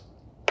 please.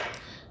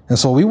 And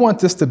so we want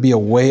this to be a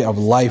way of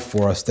life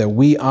for us, that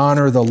we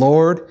honor the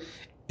Lord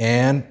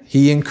and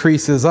he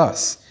increases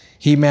us.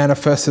 He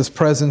manifests his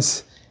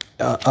presence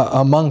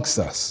amongst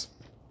us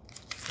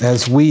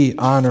as we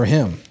honor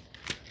him.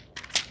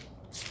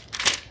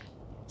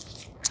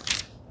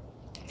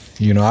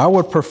 I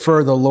would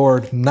prefer the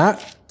Lord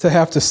not to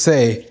have to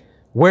say,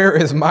 where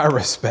is my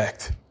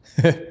respect?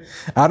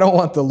 I don't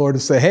want the Lord to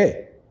say,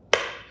 hey,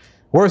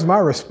 where's my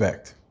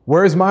respect?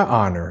 Where's my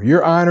honor?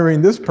 You're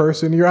honoring this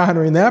person. You're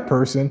honoring that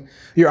person.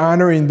 You're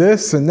honoring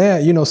this and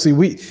that.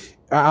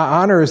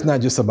 Honor is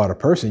not just about a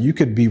person. You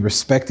could be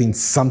respecting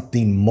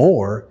something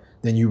more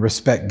than you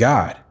respect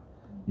God.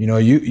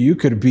 You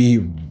could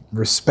be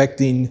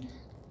respecting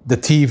the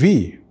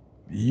TV.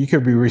 You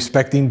could be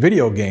respecting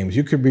video games.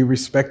 You could be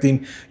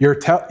respecting your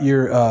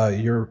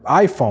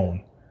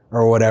iPhone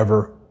or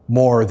whatever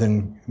more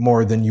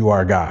than you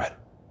are God.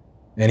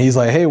 And he's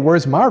like, hey,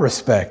 where's my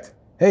respect?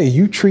 Hey,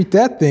 you treat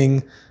that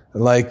thing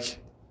like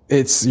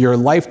it's your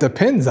life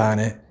depends on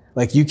it.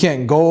 Like you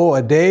can't go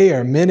a day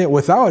or a minute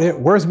without it.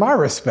 Where's my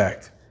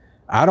respect?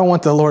 I don't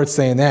want the Lord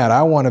saying that.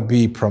 I want to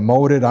be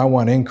promoted. I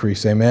want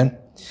increase. Amen.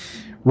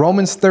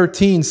 Romans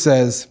 13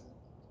 says,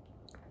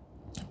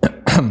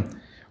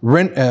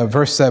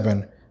 verse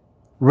 7,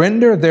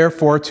 render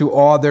therefore to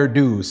all their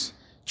dues,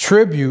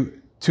 tribute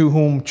to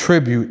whom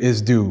tribute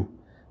is due,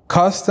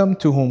 custom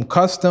to whom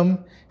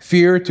custom,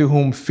 fear to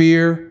whom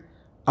fear,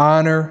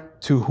 honor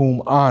to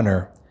whom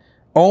honor.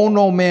 Owe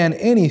no man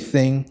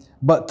anything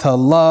but to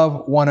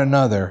love one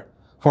another,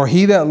 for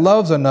he that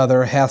loves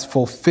another has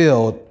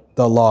fulfilled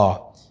the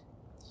law.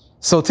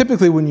 So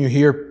typically when you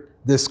hear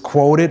this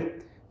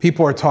quoted,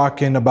 people are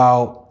talking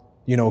about,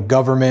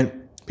 government.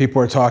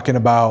 People are talking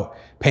about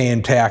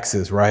paying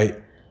taxes, right?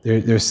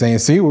 They're saying,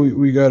 see,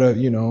 we gotta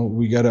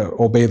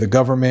obey the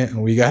government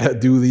and we gotta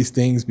do these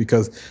things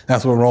because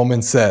that's what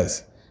Romans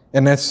says.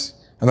 And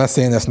I'm not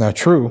saying that's not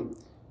true,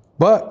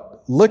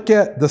 but look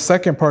at the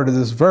second part of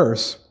this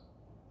verse.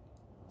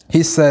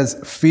 He says,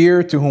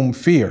 fear to whom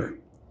fear.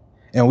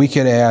 And we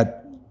could add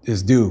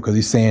is due, because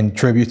he's saying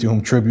tribute to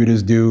whom tribute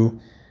is due.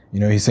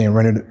 He's saying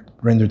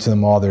render to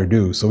them all their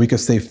due. So we could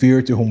say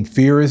fear to whom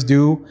fear is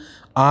due,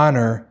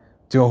 honor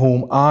to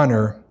whom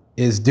honor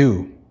is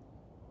due.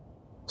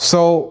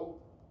 So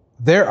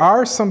there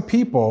are some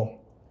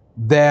people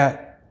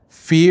that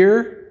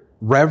fear,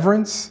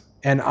 reverence,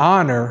 and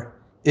honor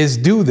is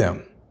due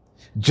them.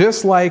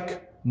 Just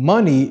like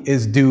money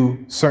is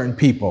due certain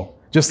people.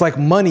 Just like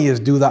money is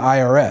due the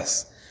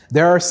IRS.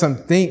 There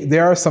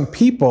are some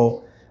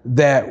people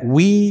that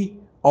we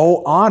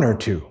owe honor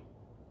to.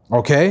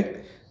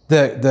 Okay?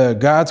 The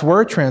God's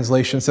Word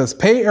translation says,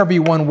 pay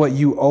everyone what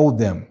you owe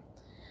them.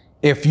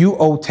 If you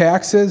owe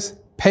taxes,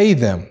 pay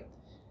them.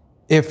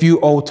 If you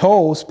owe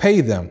tolls,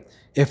 pay them.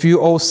 If you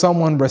owe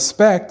someone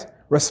respect,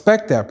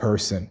 respect that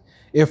person.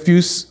 If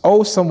you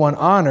owe someone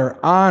honor,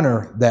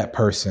 honor that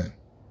person.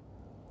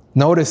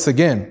 Notice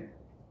again,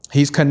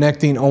 he's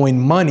connecting owing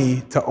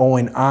money to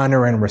owing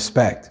honor and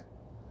respect.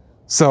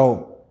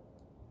 So,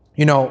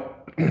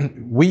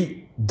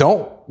 we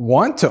don't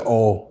want to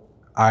owe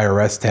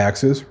IRS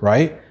taxes,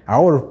 right? I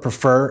would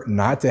prefer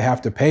not to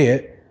have to pay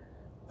it,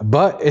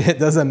 but it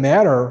doesn't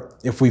matter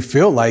if we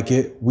feel like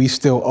it, we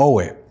still owe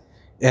it.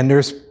 And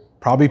there's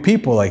probably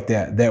people like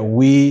that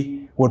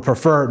we would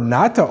prefer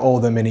not to owe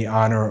them any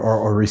honor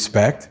or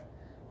respect,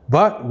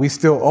 but we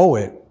still owe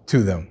it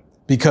to them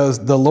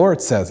because the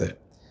Lord says it.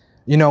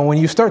 When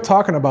you start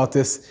talking about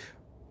this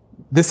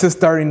is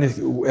starting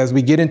to, as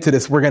we get into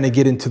this, we're going to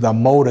get into the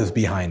motives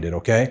behind it,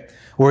 okay?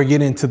 We're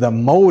getting into the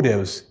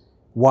motives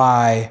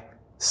why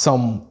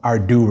some are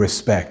due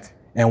respect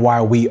and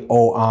why we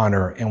owe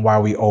honor and why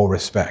we owe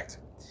respect.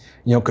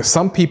 Because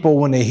some people,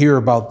 when they hear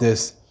about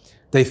this,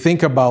 they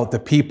think about the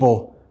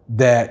people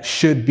that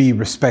should be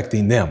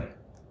respecting them,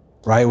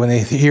 right? When they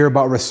hear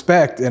about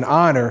respect and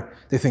honor,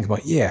 they think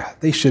about, yeah,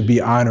 they should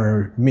be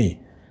honoring me.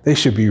 They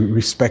should be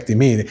respecting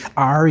me.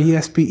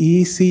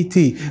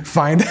 RESPECT.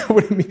 Find out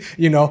what it means.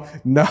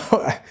 No,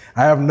 I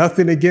have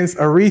nothing against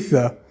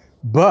Aretha,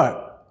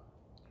 But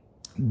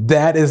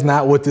that is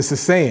not what this is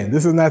saying.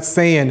 This is not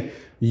saying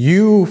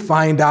you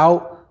find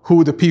out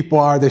who the people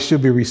are that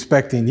should be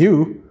respecting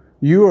you.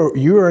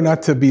 You are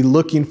not to be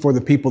looking for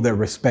the people that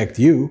respect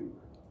you.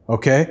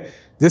 Okay?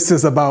 This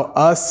is about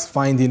us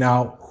finding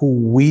out who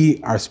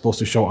we are supposed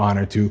to show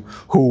honor to,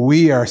 who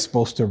we are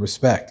supposed to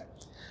respect.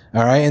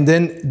 All right. And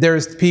then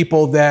there's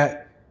people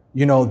that,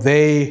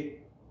 they're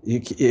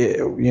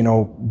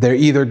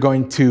either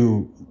going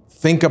to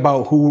think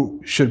about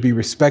who should be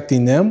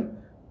respecting them,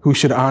 who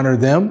should honor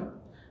them,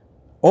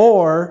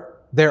 or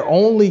they're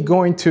only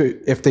going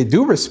to, if they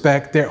do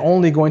respect, they're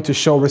only going to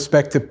show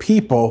respect to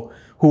people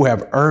who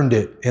have earned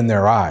it in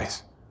their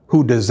eyes,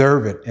 who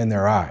deserve it in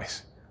their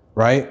eyes,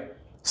 right?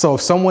 So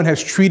if someone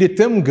has treated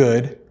them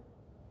good,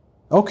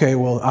 okay,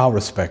 well, I'll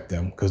respect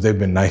them because they've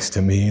been nice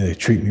to me, they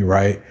treat me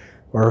right.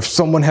 Or if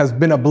someone has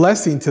been a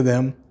blessing to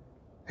them,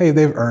 hey,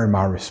 they've earned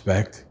my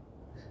respect.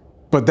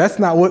 But that's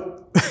not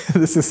what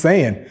this is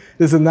saying.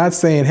 This is not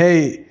saying,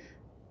 hey,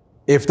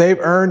 if they've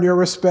earned your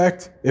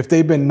respect, if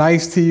they've been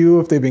nice to you,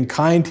 if they've been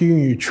kind to you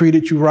and you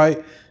treated you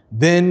right,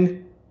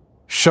 then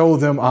show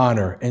them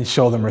honor and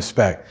show them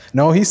respect.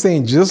 No, he's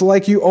saying just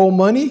like you owe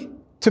money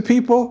to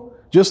people,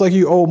 just like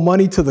you owe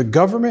money to the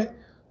government,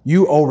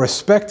 you owe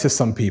respect to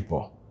some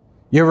people.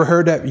 You ever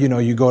heard that,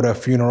 you go to a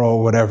funeral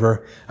or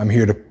whatever, I'm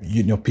here to,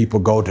 people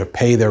go to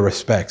pay their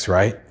respects,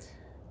 right?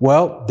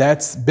 Well,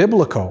 that's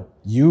biblical.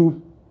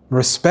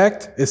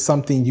 Respect is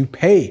something you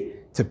pay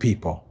to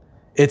people.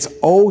 It's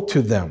owed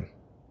to them.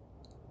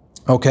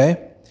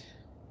 Okay?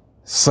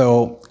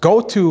 So go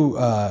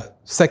to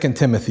 2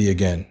 Timothy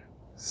again.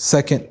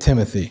 2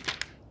 Timothy.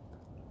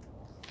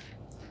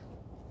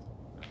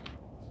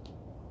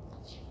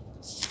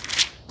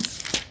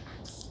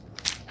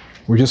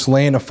 We're just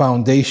laying a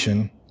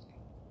foundation.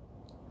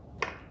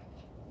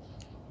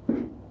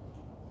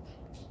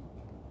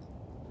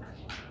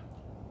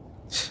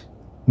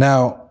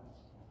 Now,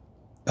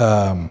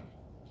 I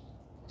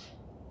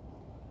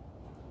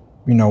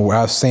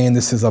was saying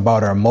this is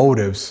about our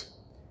motives.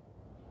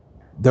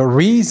 The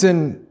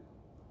reason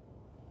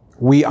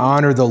we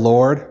honor the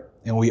Lord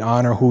and we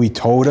honor who he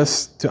told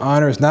us to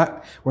honor is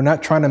we're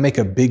not trying to make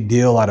a big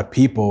deal out of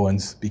people,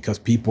 and because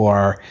people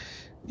are,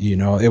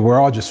 we're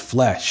all just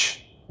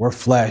flesh. We're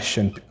flesh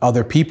and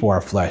other people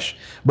are flesh,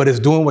 but it's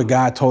doing what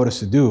God told us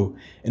to do,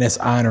 and it's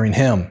honoring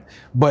him.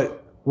 But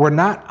we're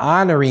not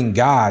honoring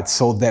God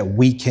so that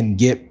we can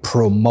get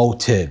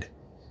promoted.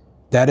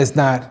 That is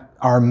not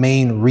our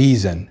main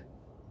reason.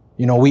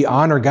 We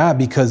honor God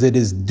because it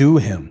is due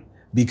him,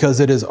 because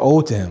it is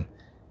owed to him.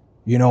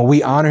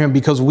 We honor him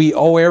because we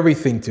owe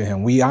everything to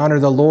him. We honor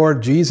the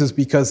Lord Jesus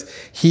because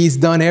he's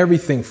done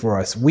everything for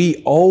us.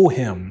 We owe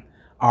him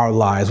our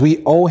lives.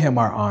 We owe him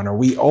our honor.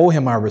 We owe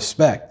him our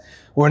respect.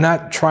 We're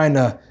not trying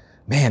to,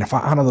 if I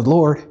honor the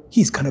Lord,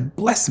 he's going to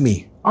bless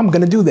me. I'm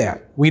going to do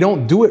that. We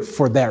don't do it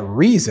for that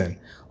reason,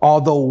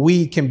 although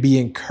we can be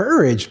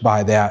encouraged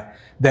by that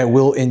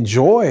we'll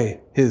enjoy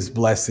his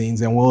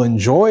blessings and we'll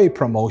enjoy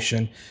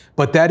promotion,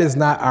 but that is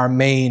not our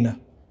main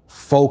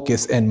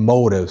focus and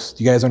motives.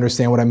 Do you guys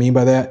understand what I mean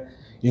by that?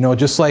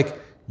 Just like,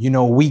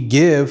 we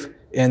give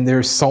and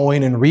there's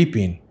sowing and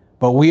reaping,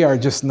 but we are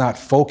just not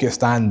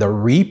focused on the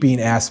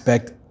reaping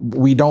aspect.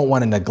 We don't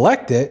want to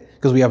neglect it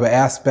because we have an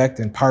aspect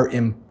and part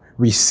in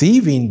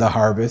receiving the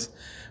harvest,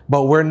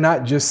 but we're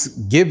not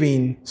just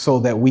giving so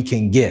that we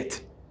can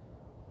get.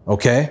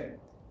 Okay?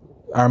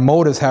 Our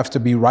motives have to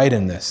be right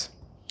in this.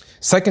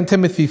 2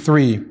 Timothy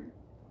 3,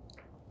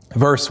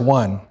 verse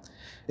 1,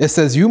 it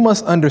says, you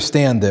must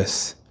understand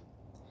this.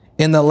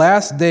 In the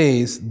last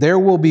days, there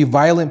will be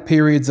violent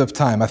periods of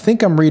time. I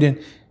think I'm reading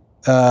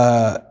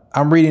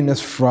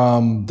this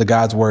from the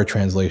God's Word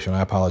translation. I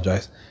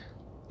apologize.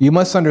 You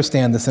must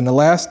understand this. In the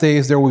last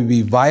days, there will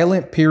be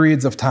violent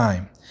periods of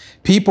time.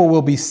 People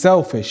will be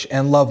selfish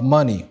and love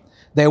money.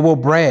 They will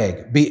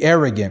brag, be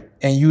arrogant,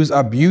 and use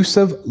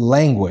abusive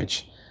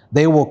language.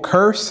 They will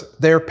curse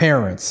their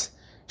parents,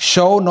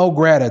 show no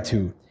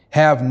gratitude,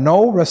 have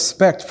no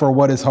respect for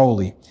what is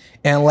holy,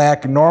 and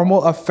lack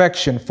normal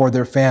affection for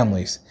their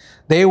families.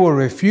 They will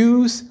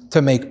refuse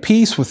to make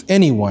peace with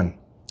anyone.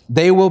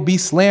 They will be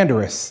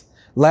slanderous,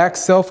 lack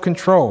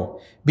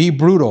self-control, be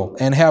brutal,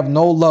 and have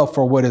no love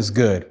for what is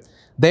good.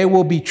 They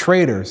will be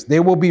traitors. They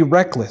will be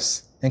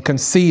reckless and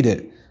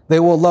conceited. They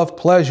will love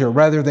pleasure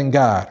rather than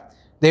God.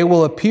 They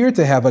will appear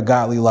to have a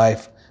godly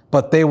life,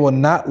 but they will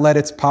not let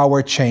its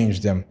power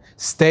change them.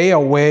 Stay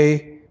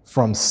away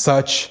from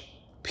such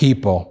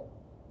people.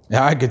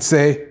 Now, I could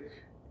say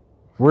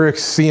we're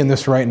seeing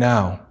this right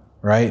now,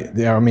 right?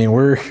 I mean,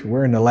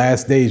 we're in the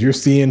last days. You're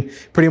seeing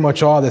pretty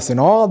much all this, and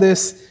all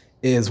this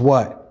is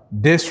what?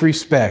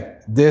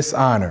 Disrespect,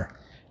 dishonor,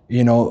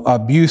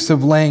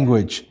 abusive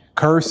language,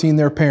 cursing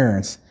their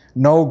parents,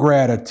 no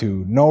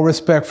gratitude, no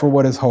respect for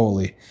what is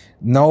holy,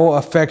 no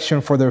affection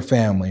for their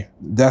family.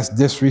 That's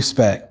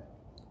disrespect.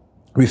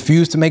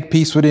 Refuse to make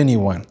peace with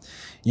anyone.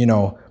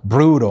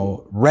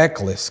 Brutal,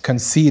 reckless,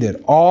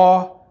 conceited,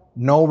 all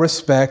no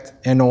respect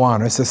and no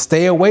honor. It says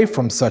stay away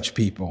from such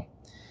people.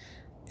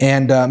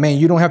 And man,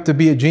 you don't have to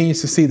be a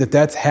genius to see that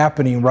that's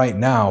happening right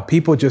now.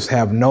 People just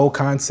have no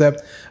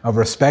concept of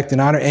respect and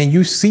honor. And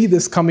you see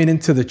this coming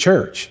into the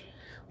church.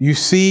 You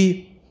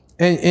see,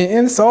 and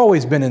it's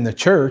always been in the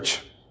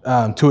church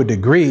to a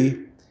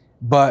degree,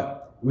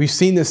 but we've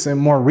seen this in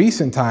more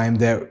recent time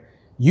that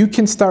you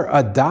can start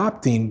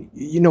adopting,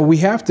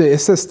 it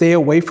says stay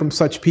away from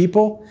such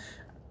people.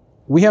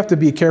 We have to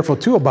be careful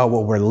too about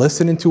what we're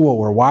listening to, what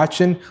we're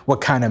watching,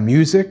 what kind of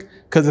music,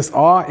 because it's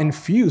all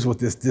infused with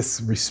this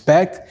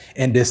disrespect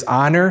and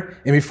dishonor.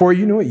 And before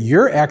you know it,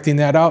 you're acting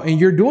that out and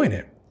you're doing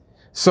it.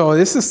 So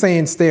this is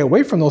saying stay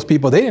away from those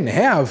people. They didn't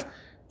have,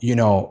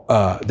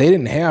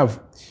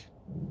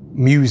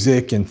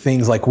 music and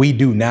things like we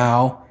do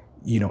now,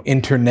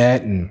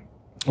 internet and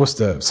what's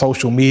the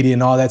social media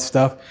and all that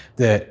stuff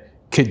that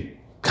could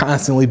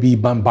constantly be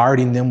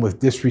bombarding them with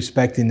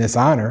disrespect and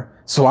dishonor.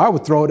 So I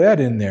would throw that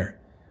in there.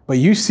 But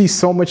you see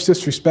so much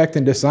disrespect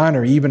and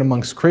dishonor even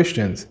amongst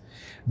Christians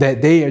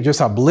that they are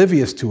just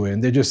oblivious to it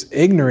and they're just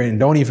ignorant and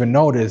don't even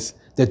notice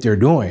that they're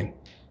doing.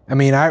 I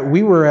mean,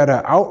 we were at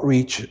an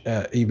outreach,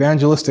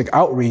 evangelistic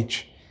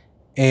outreach,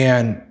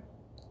 and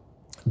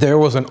there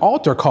was an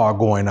altar call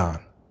going on.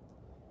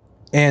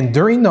 And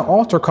during the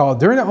altar call,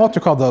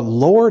 the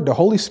Lord, the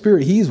Holy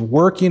Spirit, he's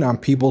working on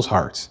people's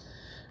hearts,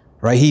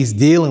 right? He's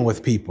dealing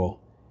with people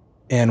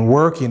and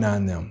working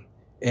on them.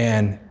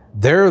 And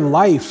their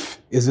life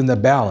is in the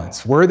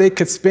balance. Where they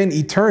could spend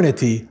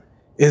eternity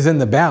is in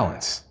the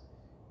balance.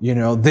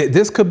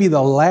 This could be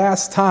the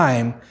last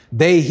time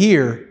they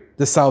hear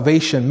the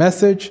salvation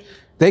message.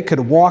 They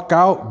could walk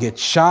out, get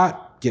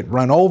shot, get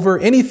run over.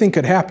 Anything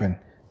could happen.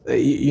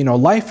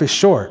 Life is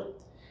short.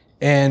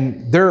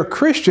 And there are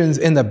Christians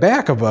in the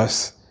back of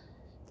us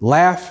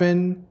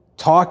laughing,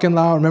 talking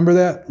loud. Remember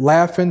that?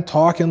 Laughing,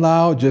 talking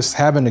loud, just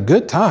having a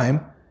good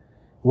time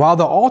while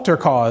the altar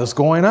call is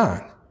going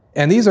on.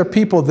 And these are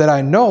people that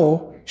I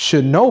know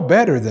should know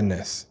better than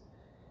this.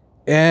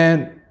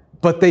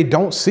 But they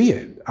don't see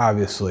it,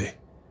 obviously.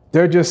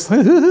 They're just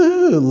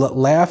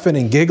laughing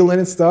and giggling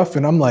and stuff.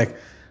 And I'm like,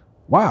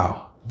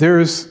 wow,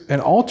 there's an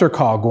altar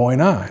call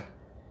going on.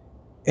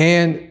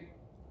 And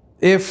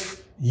if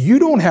you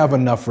don't have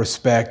enough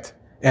respect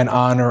and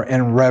honor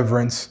and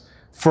reverence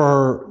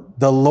for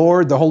the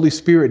Lord, the Holy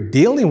Spirit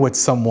dealing with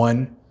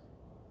someone,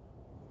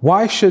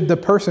 why should the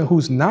person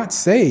who's not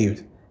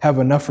saved have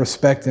enough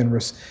respect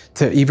and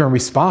to even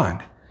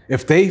respond?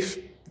 If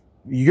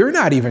you're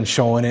not even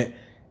showing it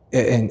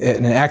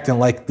and acting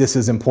like this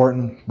is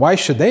important, why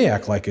should they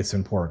act like it's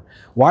important?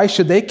 Why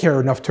should they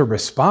care enough to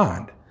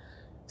respond?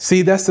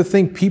 See, that's the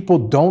thing. People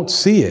don't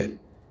see it.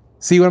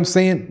 See what I'm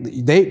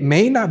saying? They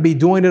may not be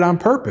doing it on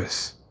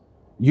purpose.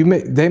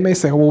 They may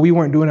say, well, we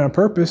weren't doing it on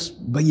purpose.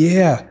 But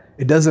yeah,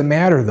 it doesn't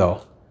matter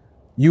though.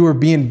 You were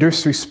being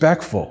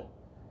disrespectful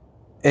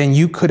and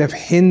you could have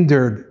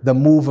hindered the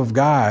move of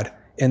God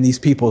in these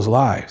people's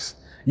lives.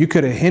 You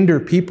could have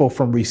hindered people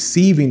from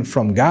receiving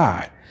from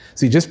God.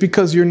 See, just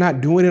because you're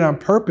not doing it on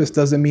purpose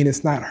doesn't mean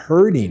it's not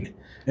hurting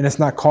and it's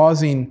not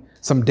causing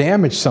some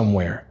damage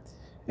somewhere.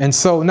 And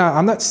so now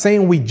I'm not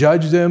saying we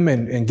judge them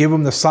and give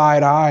them the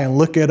side eye and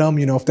look at them.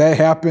 If that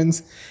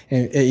happens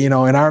and in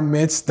our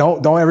midst,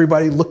 don't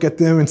everybody look at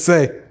them and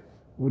say,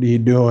 what are you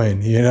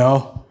doing?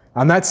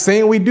 I'm not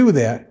saying we do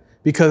that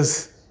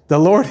because the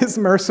Lord is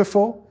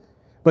merciful.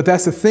 But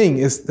that's the thing,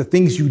 is the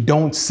things you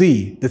don't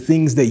see, the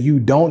things that you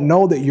don't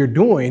know that you're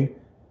doing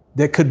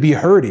that could be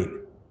hurting.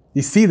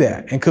 You see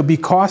that and could be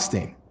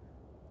costing.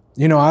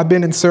 I've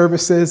been in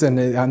services, and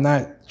I'm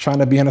not trying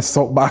to be in a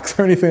soapbox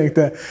or anything like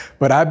that,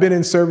 but I've been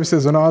in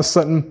services and all of a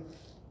sudden,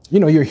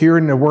 you're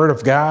hearing the word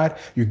of God,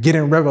 you're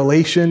getting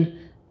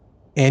revelation,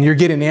 and you're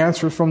getting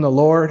answers from the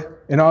Lord,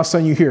 and all of a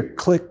sudden you hear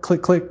click,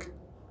 click, click,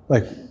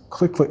 like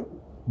click, click.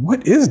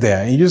 What is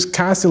that? And you just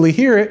constantly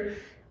hear it,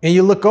 and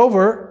you look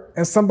over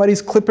and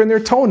somebody's clipping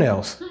their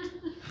toenails.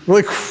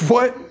 Like,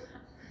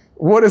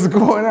 what is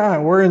going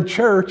on? We're in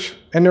church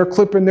and they're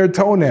clipping their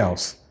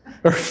toenails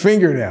or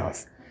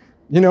fingernails.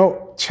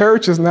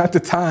 Church is not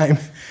the time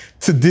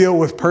to deal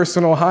with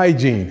personal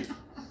hygiene.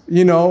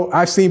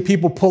 I've seen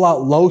people pull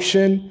out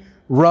lotion,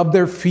 rub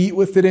their feet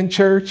with it in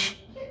church.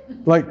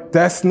 Like,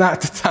 that's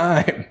not the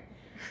time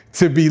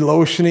to be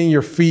lotioning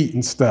your feet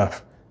and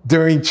stuff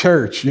during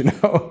church,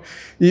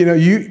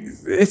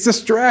 it's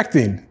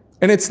distracting.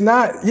 And it's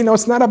not,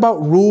 it's not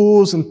about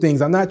rules and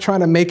things. I'm not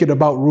trying to make it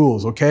about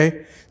rules,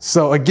 okay?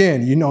 So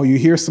again, you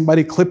hear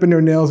somebody clipping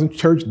their nails in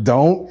church,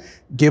 don't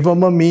give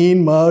them a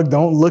mean mug.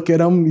 Don't look at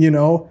them,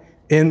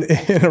 in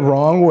a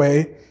wrong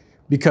way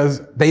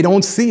because they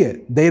don't see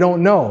it. They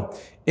don't know.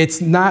 It's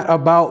not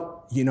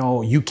about,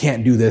 you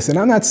can't do this. And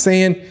I'm not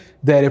saying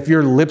that if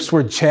your lips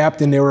were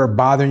chapped and they were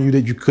bothering you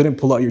that you couldn't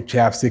pull out your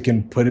chapstick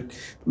and put it,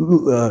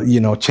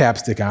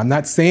 chapstick on. I'm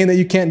not saying that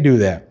you can't do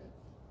that.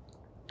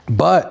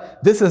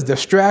 But this is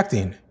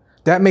distracting.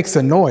 That makes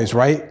a noise,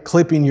 right?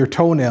 Clipping your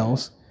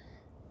toenails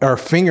or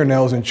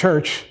fingernails in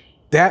church,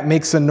 that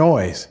makes a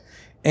noise.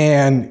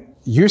 And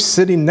you're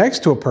sitting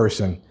next to a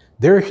person.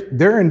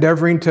 They're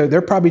endeavoring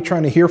they're probably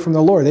trying to hear from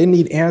the Lord. They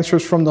need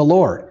answers from the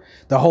Lord.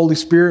 the Holy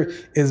Spirit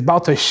is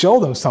about to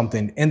show them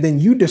something, and then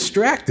you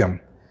distract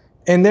them,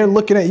 and they're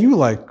looking at you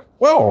like,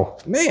 whoa,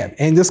 man,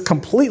 and just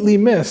completely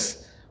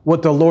miss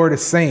what the Lord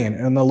is saying,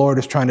 and the Lord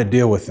is trying to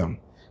deal with them.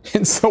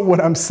 And so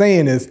what I'm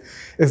saying is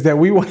that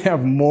we want to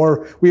have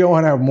more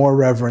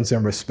reverence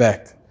and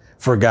respect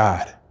for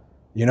God.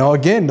 You know,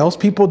 again, those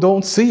people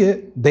don't see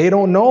it. They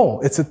don't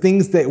know. It's the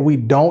things that we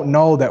don't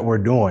know that we're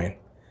doing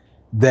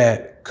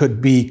that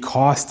could be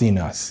costing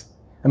us.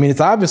 I mean, it's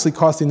obviously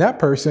costing that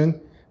person.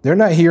 They're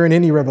not hearing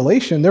any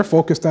revelation. They're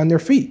focused on their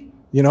feet,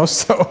 you know,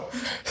 so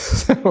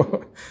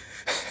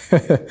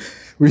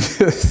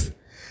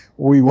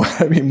we want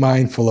to be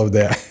mindful of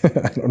that.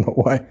 I don't know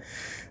why.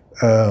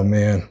 Oh,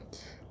 man.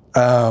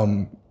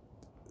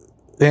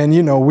 And,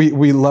 you know,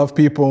 we love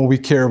people and we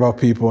care about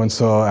people. And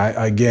so,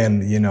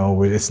 again, you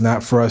know, it's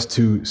not for us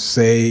to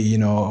say, you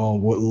know, oh,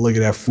 look at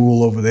that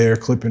fool over there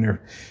clipping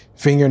their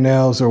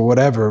fingernails or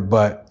whatever.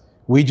 But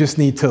we just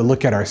need to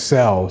look at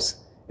ourselves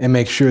and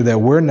make sure that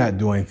we're not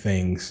doing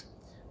things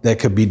that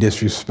could be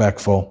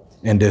disrespectful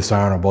and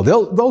dishonorable.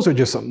 Those are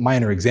just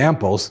minor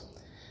examples.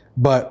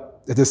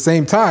 But at the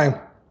same time,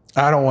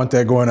 I don't want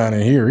that going on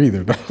in here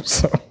either.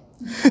 So.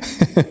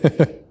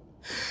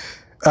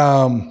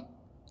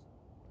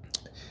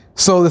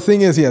 So the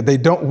thing is,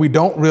 we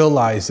don't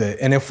realize it.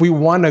 And if we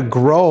want to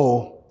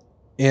grow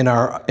in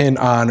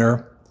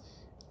honor,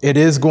 it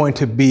is going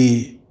to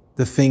be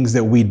the things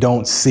that we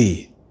don't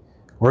see.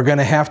 We're going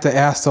to have to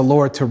ask the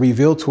Lord to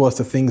reveal to us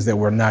the things that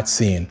we're not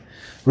seeing.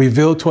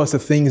 Reveal to us the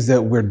things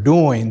that we're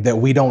doing that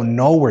we don't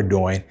know we're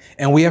doing.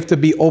 And we have to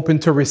be open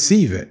to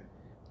receive it.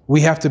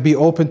 We have to be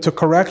open to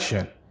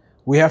correction.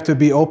 We have to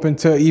be open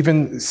to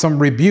even some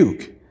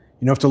rebuke.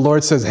 You know, if the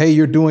Lord says, hey,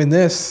 you're doing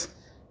this,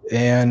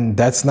 and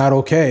that's not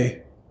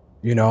okay,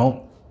 you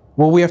know,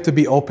 well, we have to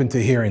be open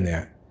to hearing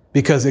that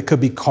because it could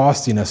be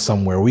costing us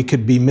somewhere. We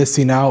could be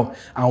missing out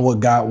on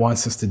what God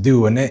wants us to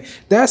do. And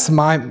that's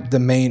the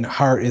main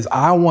heart is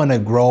I want to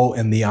grow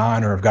in the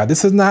honor of God.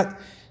 This is not,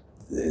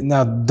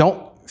 now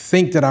don't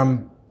think that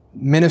I'm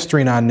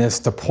ministering on this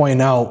to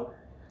point out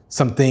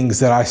some things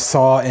that I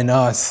saw in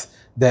us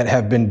that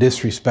have been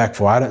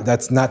disrespectful.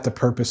 That's not the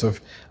purpose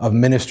of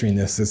ministering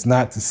this. It's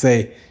not to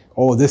say,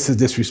 oh, this is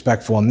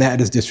disrespectful and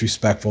that is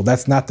disrespectful.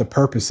 That's not the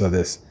purpose of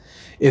this.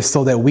 It's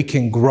so that we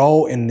can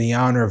grow in the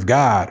honor of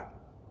God,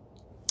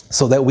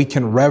 so that we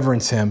can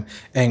reverence him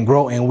and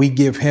grow, and we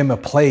give him a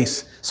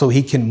place so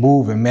he can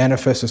move and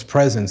manifest his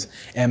presence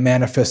and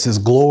manifest his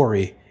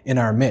glory in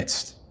our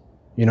midst.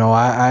 You know,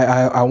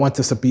 I want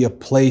this to be a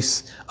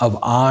place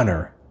of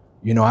honor.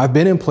 You know, I've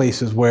been in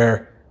places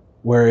where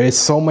it's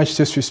so much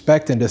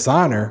disrespect and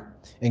dishonor,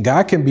 and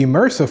God can be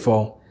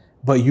merciful.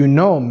 But you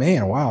know,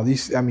 man, wow,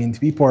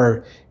 people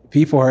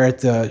are at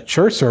the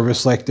church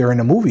service like they're in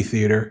a movie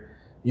theater.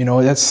 You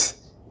know,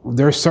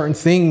 there are certain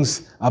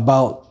things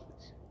about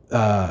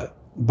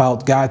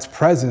God's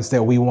presence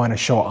that we want to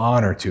show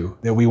honor to,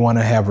 that we want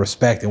to have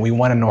respect, and we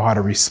want to know how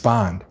to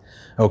respond.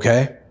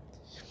 Okay?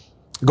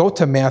 Go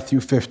to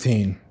Matthew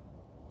 15.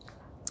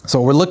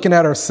 So we're looking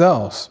at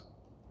ourselves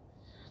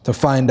to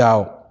find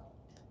out,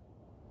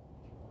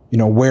 you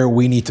know, where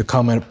we need to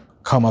come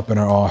up in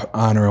our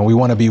honor, and we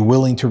want to be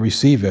willing to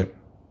receive it.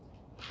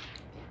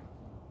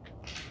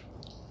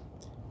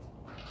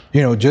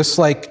 You know, just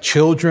like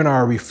children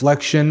are a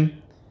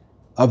reflection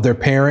of their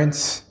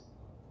parents,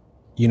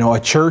 you know, a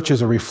church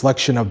is a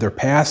reflection of their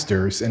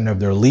pastors and of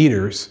their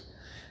leaders.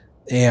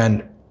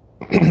 And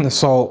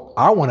so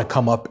I want to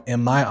come up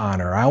in my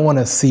honor. I want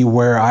to see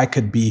where I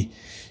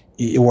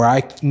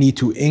need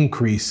to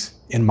increase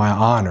in my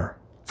honor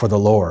for the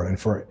Lord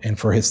and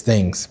for his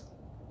things.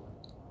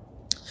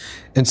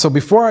 And so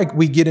before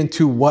we get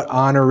into what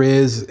honor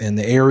is and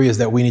the areas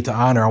that we need to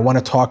honor, I want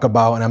to talk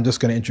about, and I'm just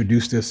going to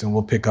introduce this and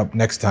we'll pick up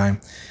next time,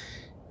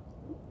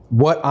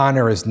 what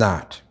honor is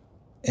not.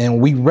 And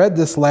we read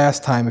this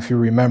last time, if you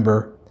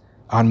remember,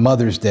 on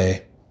Mother's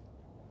Day.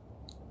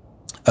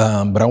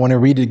 But I want to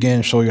read it again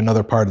and show you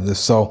another part of this.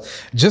 So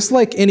just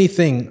like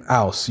anything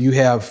else, you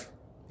have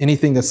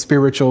anything that's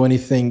spiritual,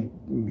 anything,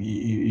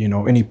 you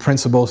know, any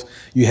principles,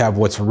 you have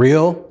what's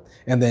real,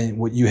 and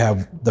then you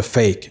have the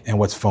fake and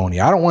what's phony.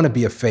 I don't want to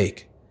be a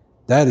fake.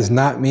 That is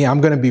not me. I'm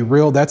going to be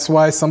real. That's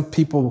why some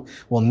people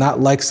will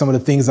not like some of the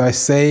things I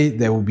say.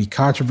 There will be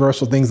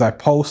controversial things I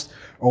post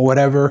or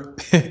whatever.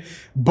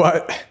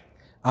 But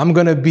I'm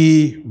going to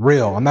be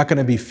real. I'm not going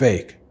to be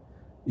fake.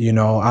 You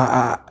know,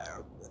 I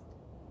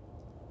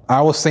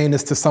was saying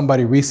this to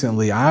somebody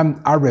recently.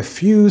 I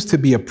refuse to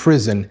be a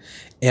prison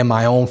in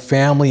my own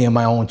family, in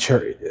my own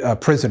church,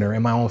 prisoner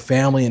in my own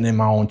family and in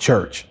my own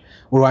church.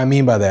 What do I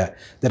mean by that?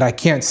 That I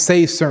can't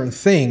say certain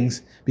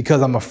things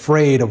because I'm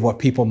afraid of what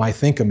people might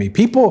think of me.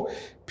 People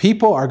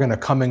are going to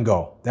come and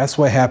go. That's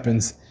what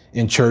happens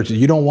in churches.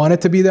 You don't want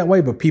it to be that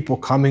way, but people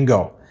come and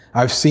go.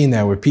 I've seen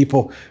that where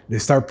people, they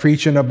start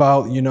preaching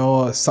about, you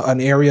know, an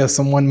area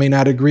someone may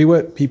not agree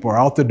with. People are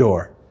out the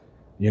door.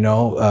 You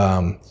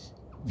know,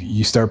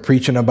 you start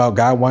preaching about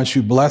God wants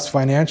you blessed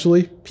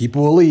financially.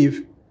 People will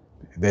leave.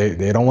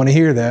 They don't want to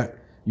hear that.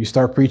 You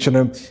start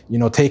preaching,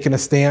 taking a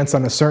stance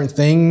on a certain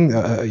thing,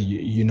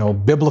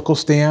 biblical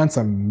stance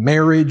on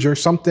marriage or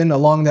something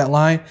along that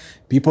line.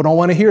 People don't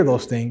want to hear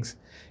those things.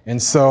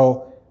 And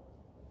so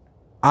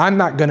I'm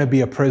not going to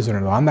be a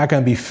prisoner, though. I'm not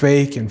going to be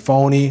fake and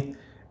phony.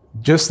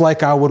 Just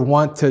like I would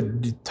want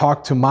to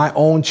talk to my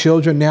own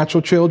children,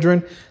 natural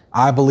children,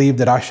 I believe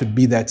that I should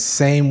be that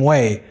same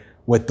way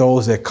with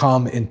those that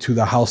come into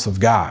the house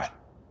of God.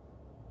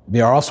 They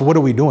are also, what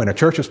are we doing? A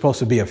church is supposed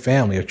to be a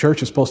family. A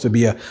church is supposed to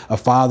be a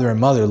father and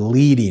mother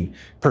leading,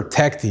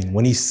 protecting.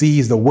 When he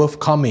sees the wolf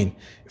coming,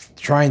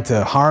 trying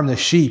to harm the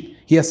sheep,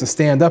 he has to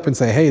stand up and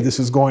say, hey, this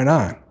is going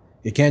on.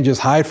 You can't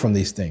just hide from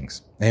these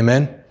things.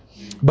 Amen.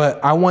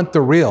 But I want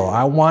the real.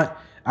 I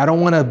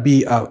don't want to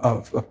be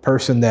a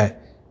person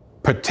that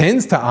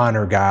pretends to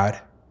honor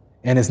God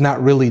and is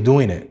not really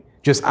doing it,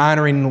 just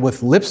honoring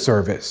with lip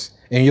service.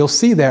 And you'll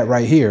see that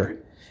right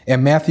here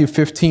in Matthew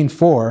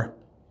 15:4.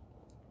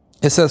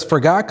 It says, for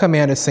God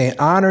commanded, saying,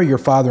 honor your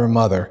father and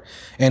mother,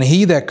 and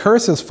he that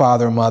curses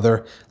father and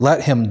mother,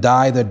 let him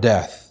die the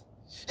death.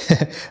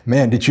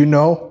 Man, did you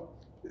know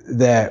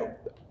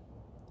that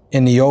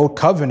in the old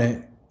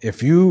covenant,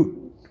 if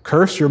you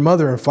cursed your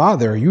mother and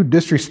father, you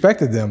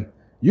disrespected them,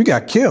 you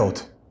got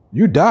killed,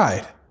 you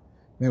died.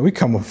 Man, we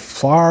come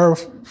far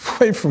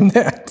away from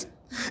that.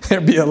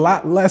 There'd be a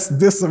lot less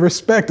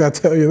disrespect, I'll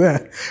tell you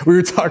that. We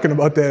were talking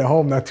about that at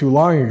home not too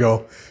long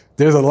ago.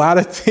 There's a lot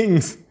of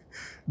things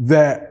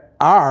that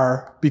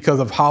are because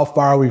of how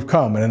far we've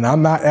come. And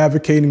I'm not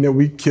advocating that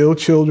we kill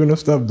children and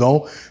stuff.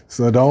 Don't,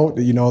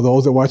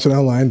 those that watch it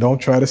online, don't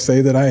try to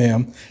say that I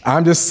am.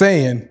 I'm just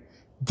saying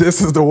this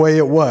is the way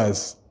it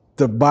was.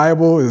 The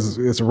Bible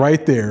is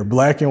right there,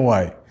 black and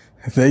white.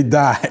 They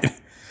died.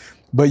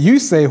 But you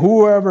say,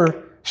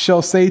 whoever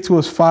shall say to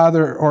his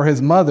father or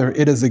his mother,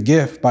 it is a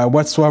gift by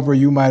whatsoever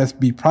you might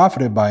be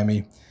profited by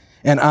me,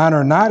 and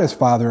honor not his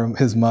father and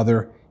his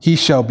mother, he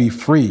shall be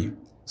free.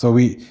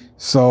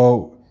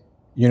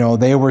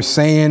 They were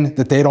saying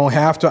that they don't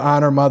have to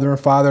honor mother and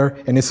father.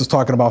 And this is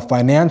talking about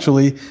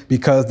financially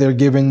because they're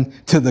given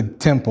to the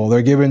temple.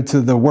 They're given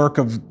to the work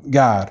of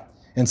God.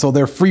 And so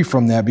they're free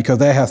from that because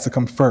that has to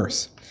come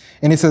first.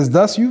 And he says,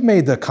 thus you've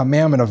made the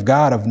commandment of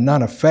God of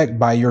none effect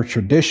by your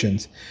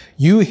traditions.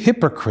 You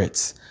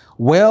hypocrites,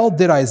 well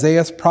did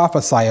Isaiah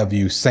prophesy of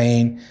you,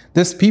 saying,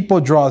 this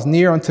people draws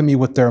near unto me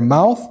with their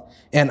mouth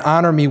and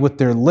honor me with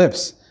their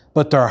lips,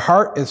 but their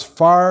heart is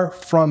far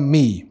from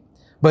me.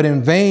 But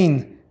in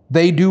vain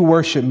they do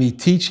worship me,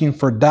 teaching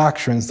for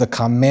doctrines the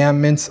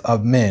commandments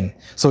of men.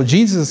 So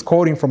Jesus is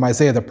quoting from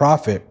Isaiah the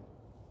prophet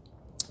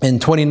in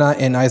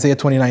Isaiah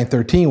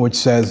 29:13, which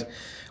says,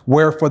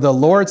 wherefore the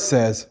Lord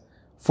says,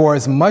 for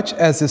as much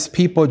as this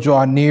people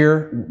draw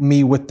near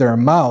me with their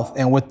mouth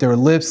and with their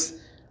lips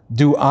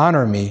do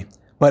honor me,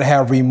 but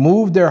have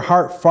removed their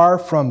heart far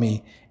from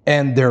me,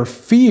 and their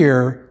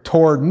fear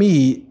toward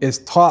me is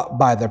taught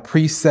by the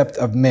precept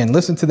of men.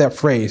 Listen to that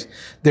phrase.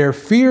 Their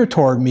fear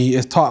toward me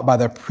is taught by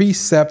the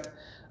precept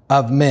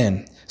of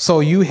men. So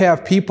you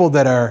have people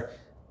that are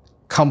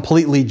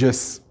completely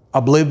just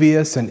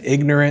oblivious and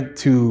ignorant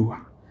to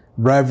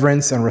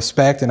reverence and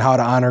respect and how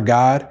to honor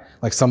God,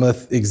 like some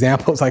of the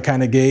examples I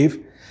kind of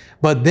gave.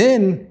 But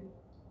then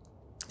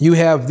you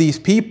have these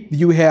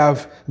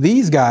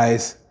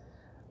guys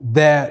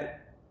that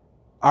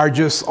are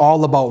just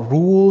all about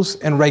rules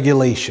and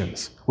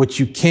regulations, which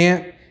you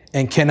can't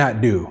and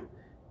cannot do.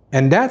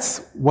 And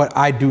that's what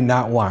I do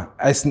not want.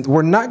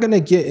 We're not going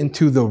to get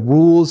into the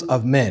rules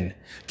of men.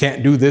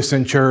 Can't do this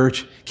in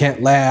church,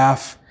 can't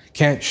laugh,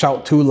 can't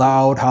shout too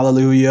loud,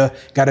 hallelujah.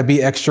 Got to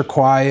be extra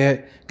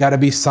quiet, got to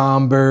be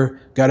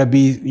somber, got to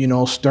be,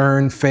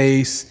 stern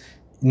face,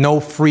 no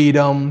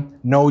freedom,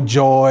 no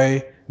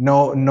joy,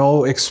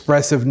 no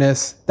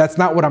expressiveness. That's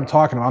not what I'm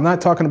talking about. I'm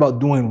not talking about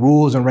doing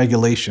rules and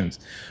regulations.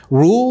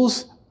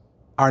 Rules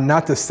are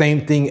not the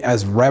same thing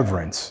as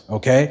reverence,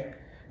 okay?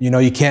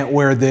 You can't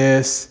wear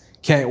this,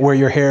 can't wear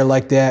your hair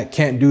like that,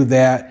 can't do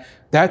that.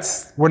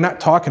 We're not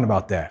talking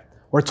about that.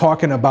 We're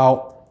talking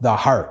about the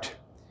heart.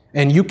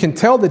 And you can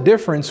tell the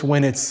difference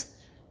when it's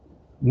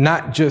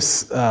not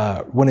just,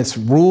 when it's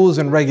rules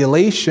and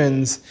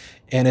regulations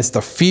and it's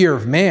the fear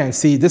of man.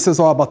 See, this is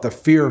all about the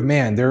fear of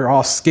man. They're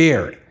all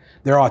scared.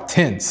 They're all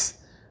tense.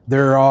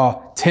 They're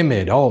all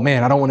timid. Oh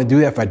man, I don't want to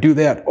do that. If I do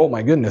that, oh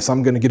my goodness,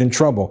 I'm going to get in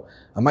trouble.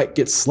 I might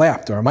get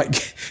slapped or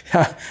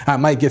I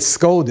might get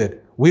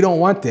scolded. We don't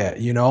want that,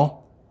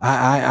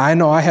 I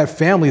know I have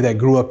family that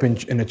grew up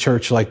in a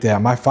church like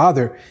that. My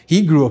father,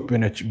 he grew up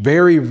in a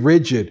very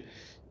rigid,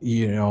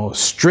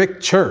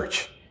 strict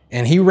church,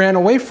 and he ran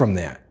away from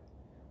that.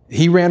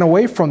 He ran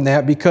away from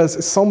that because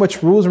it's so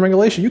much rules and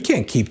regulation. You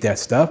can't keep that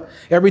stuff.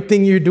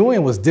 Everything you're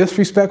doing was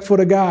disrespectful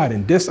to God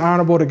and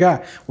dishonorable to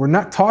God. We're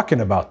not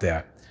talking about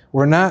that.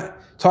 We're not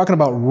talking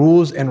about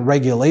rules and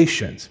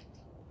regulations.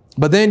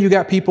 But then you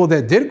got people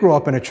that did grow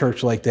up in a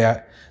church like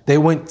that. They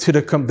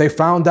they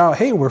found out,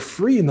 hey, we're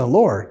free in the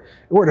Lord.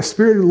 Where the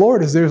Spirit of the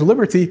Lord is, there's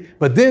liberty.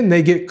 But then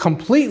they get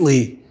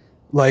completely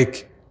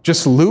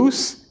just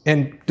loose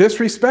and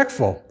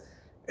disrespectful.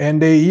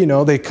 and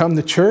they come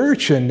to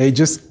church and they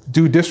just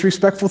do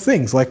disrespectful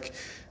things like,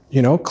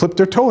 clip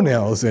their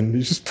toenails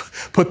and just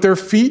put their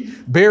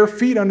bare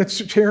feet on the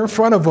chair in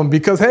front of them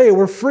because, hey,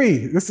 we're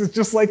free. This is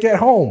just like at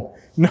home.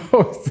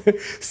 No,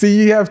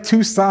 see, you have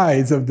two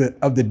sides of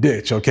the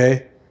ditch,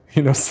 okay?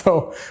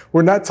 So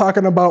we're not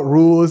talking about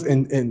rules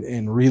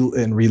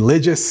and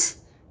religious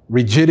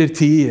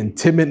rigidity and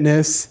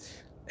timidness.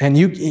 And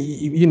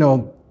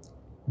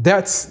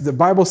that's, the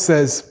Bible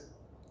says,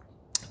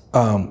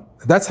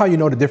 that's how you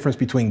know the difference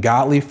between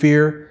godly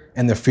fear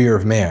and the fear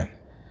of man.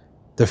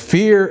 The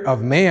fear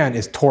of man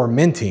is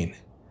tormenting,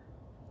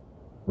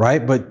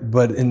 right?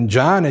 But in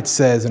John, it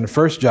says, in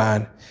 1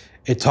 John,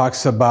 it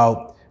talks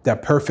about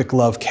that perfect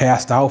love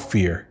cast out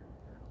fear.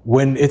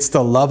 When it's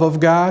the love of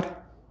God,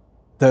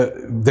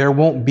 there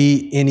won't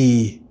be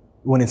any,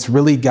 when it's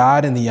really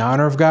God and the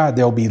honor of God,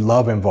 there'll be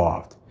love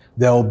involved.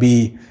 There'll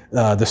be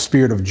the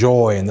spirit of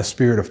joy and the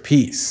spirit of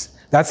peace.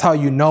 That's how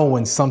you know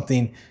when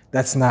something,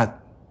 that's not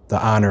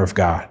the honor of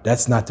God.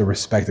 That's not the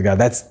respect of God.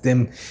 That's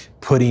them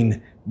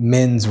putting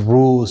men's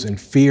rules and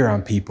fear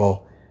on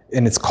people,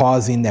 and it's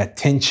causing that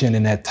tension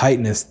and that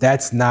tightness.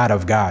 That's not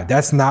of God.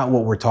 That's not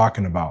what we're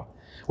talking about.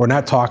 We're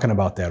not talking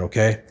about that,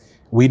 okay?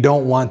 We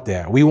don't want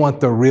that. We want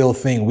the real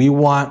thing. We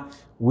want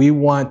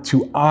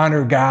to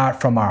honor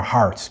God from our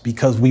hearts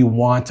because we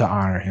want to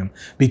honor him,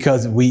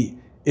 because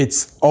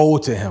it's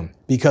owed to him,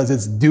 because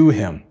it's due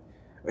him.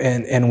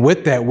 And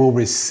with that, we'll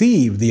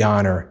receive the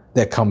honor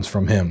that comes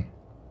from him.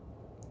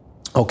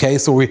 Okay,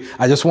 so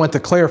I just want to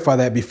clarify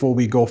that before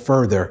we go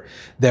further,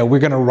 that we're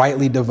going to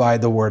rightly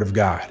divide the word of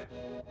God.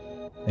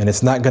 And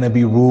it's not going to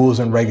be rules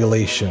and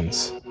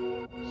regulations.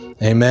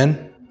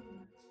 Amen.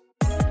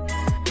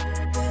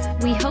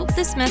 We hope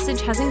this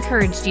message has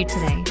encouraged you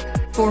today.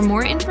 For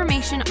more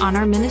information on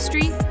our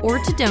ministry or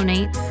to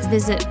donate,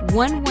 visit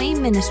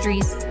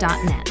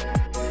onewayministries.net.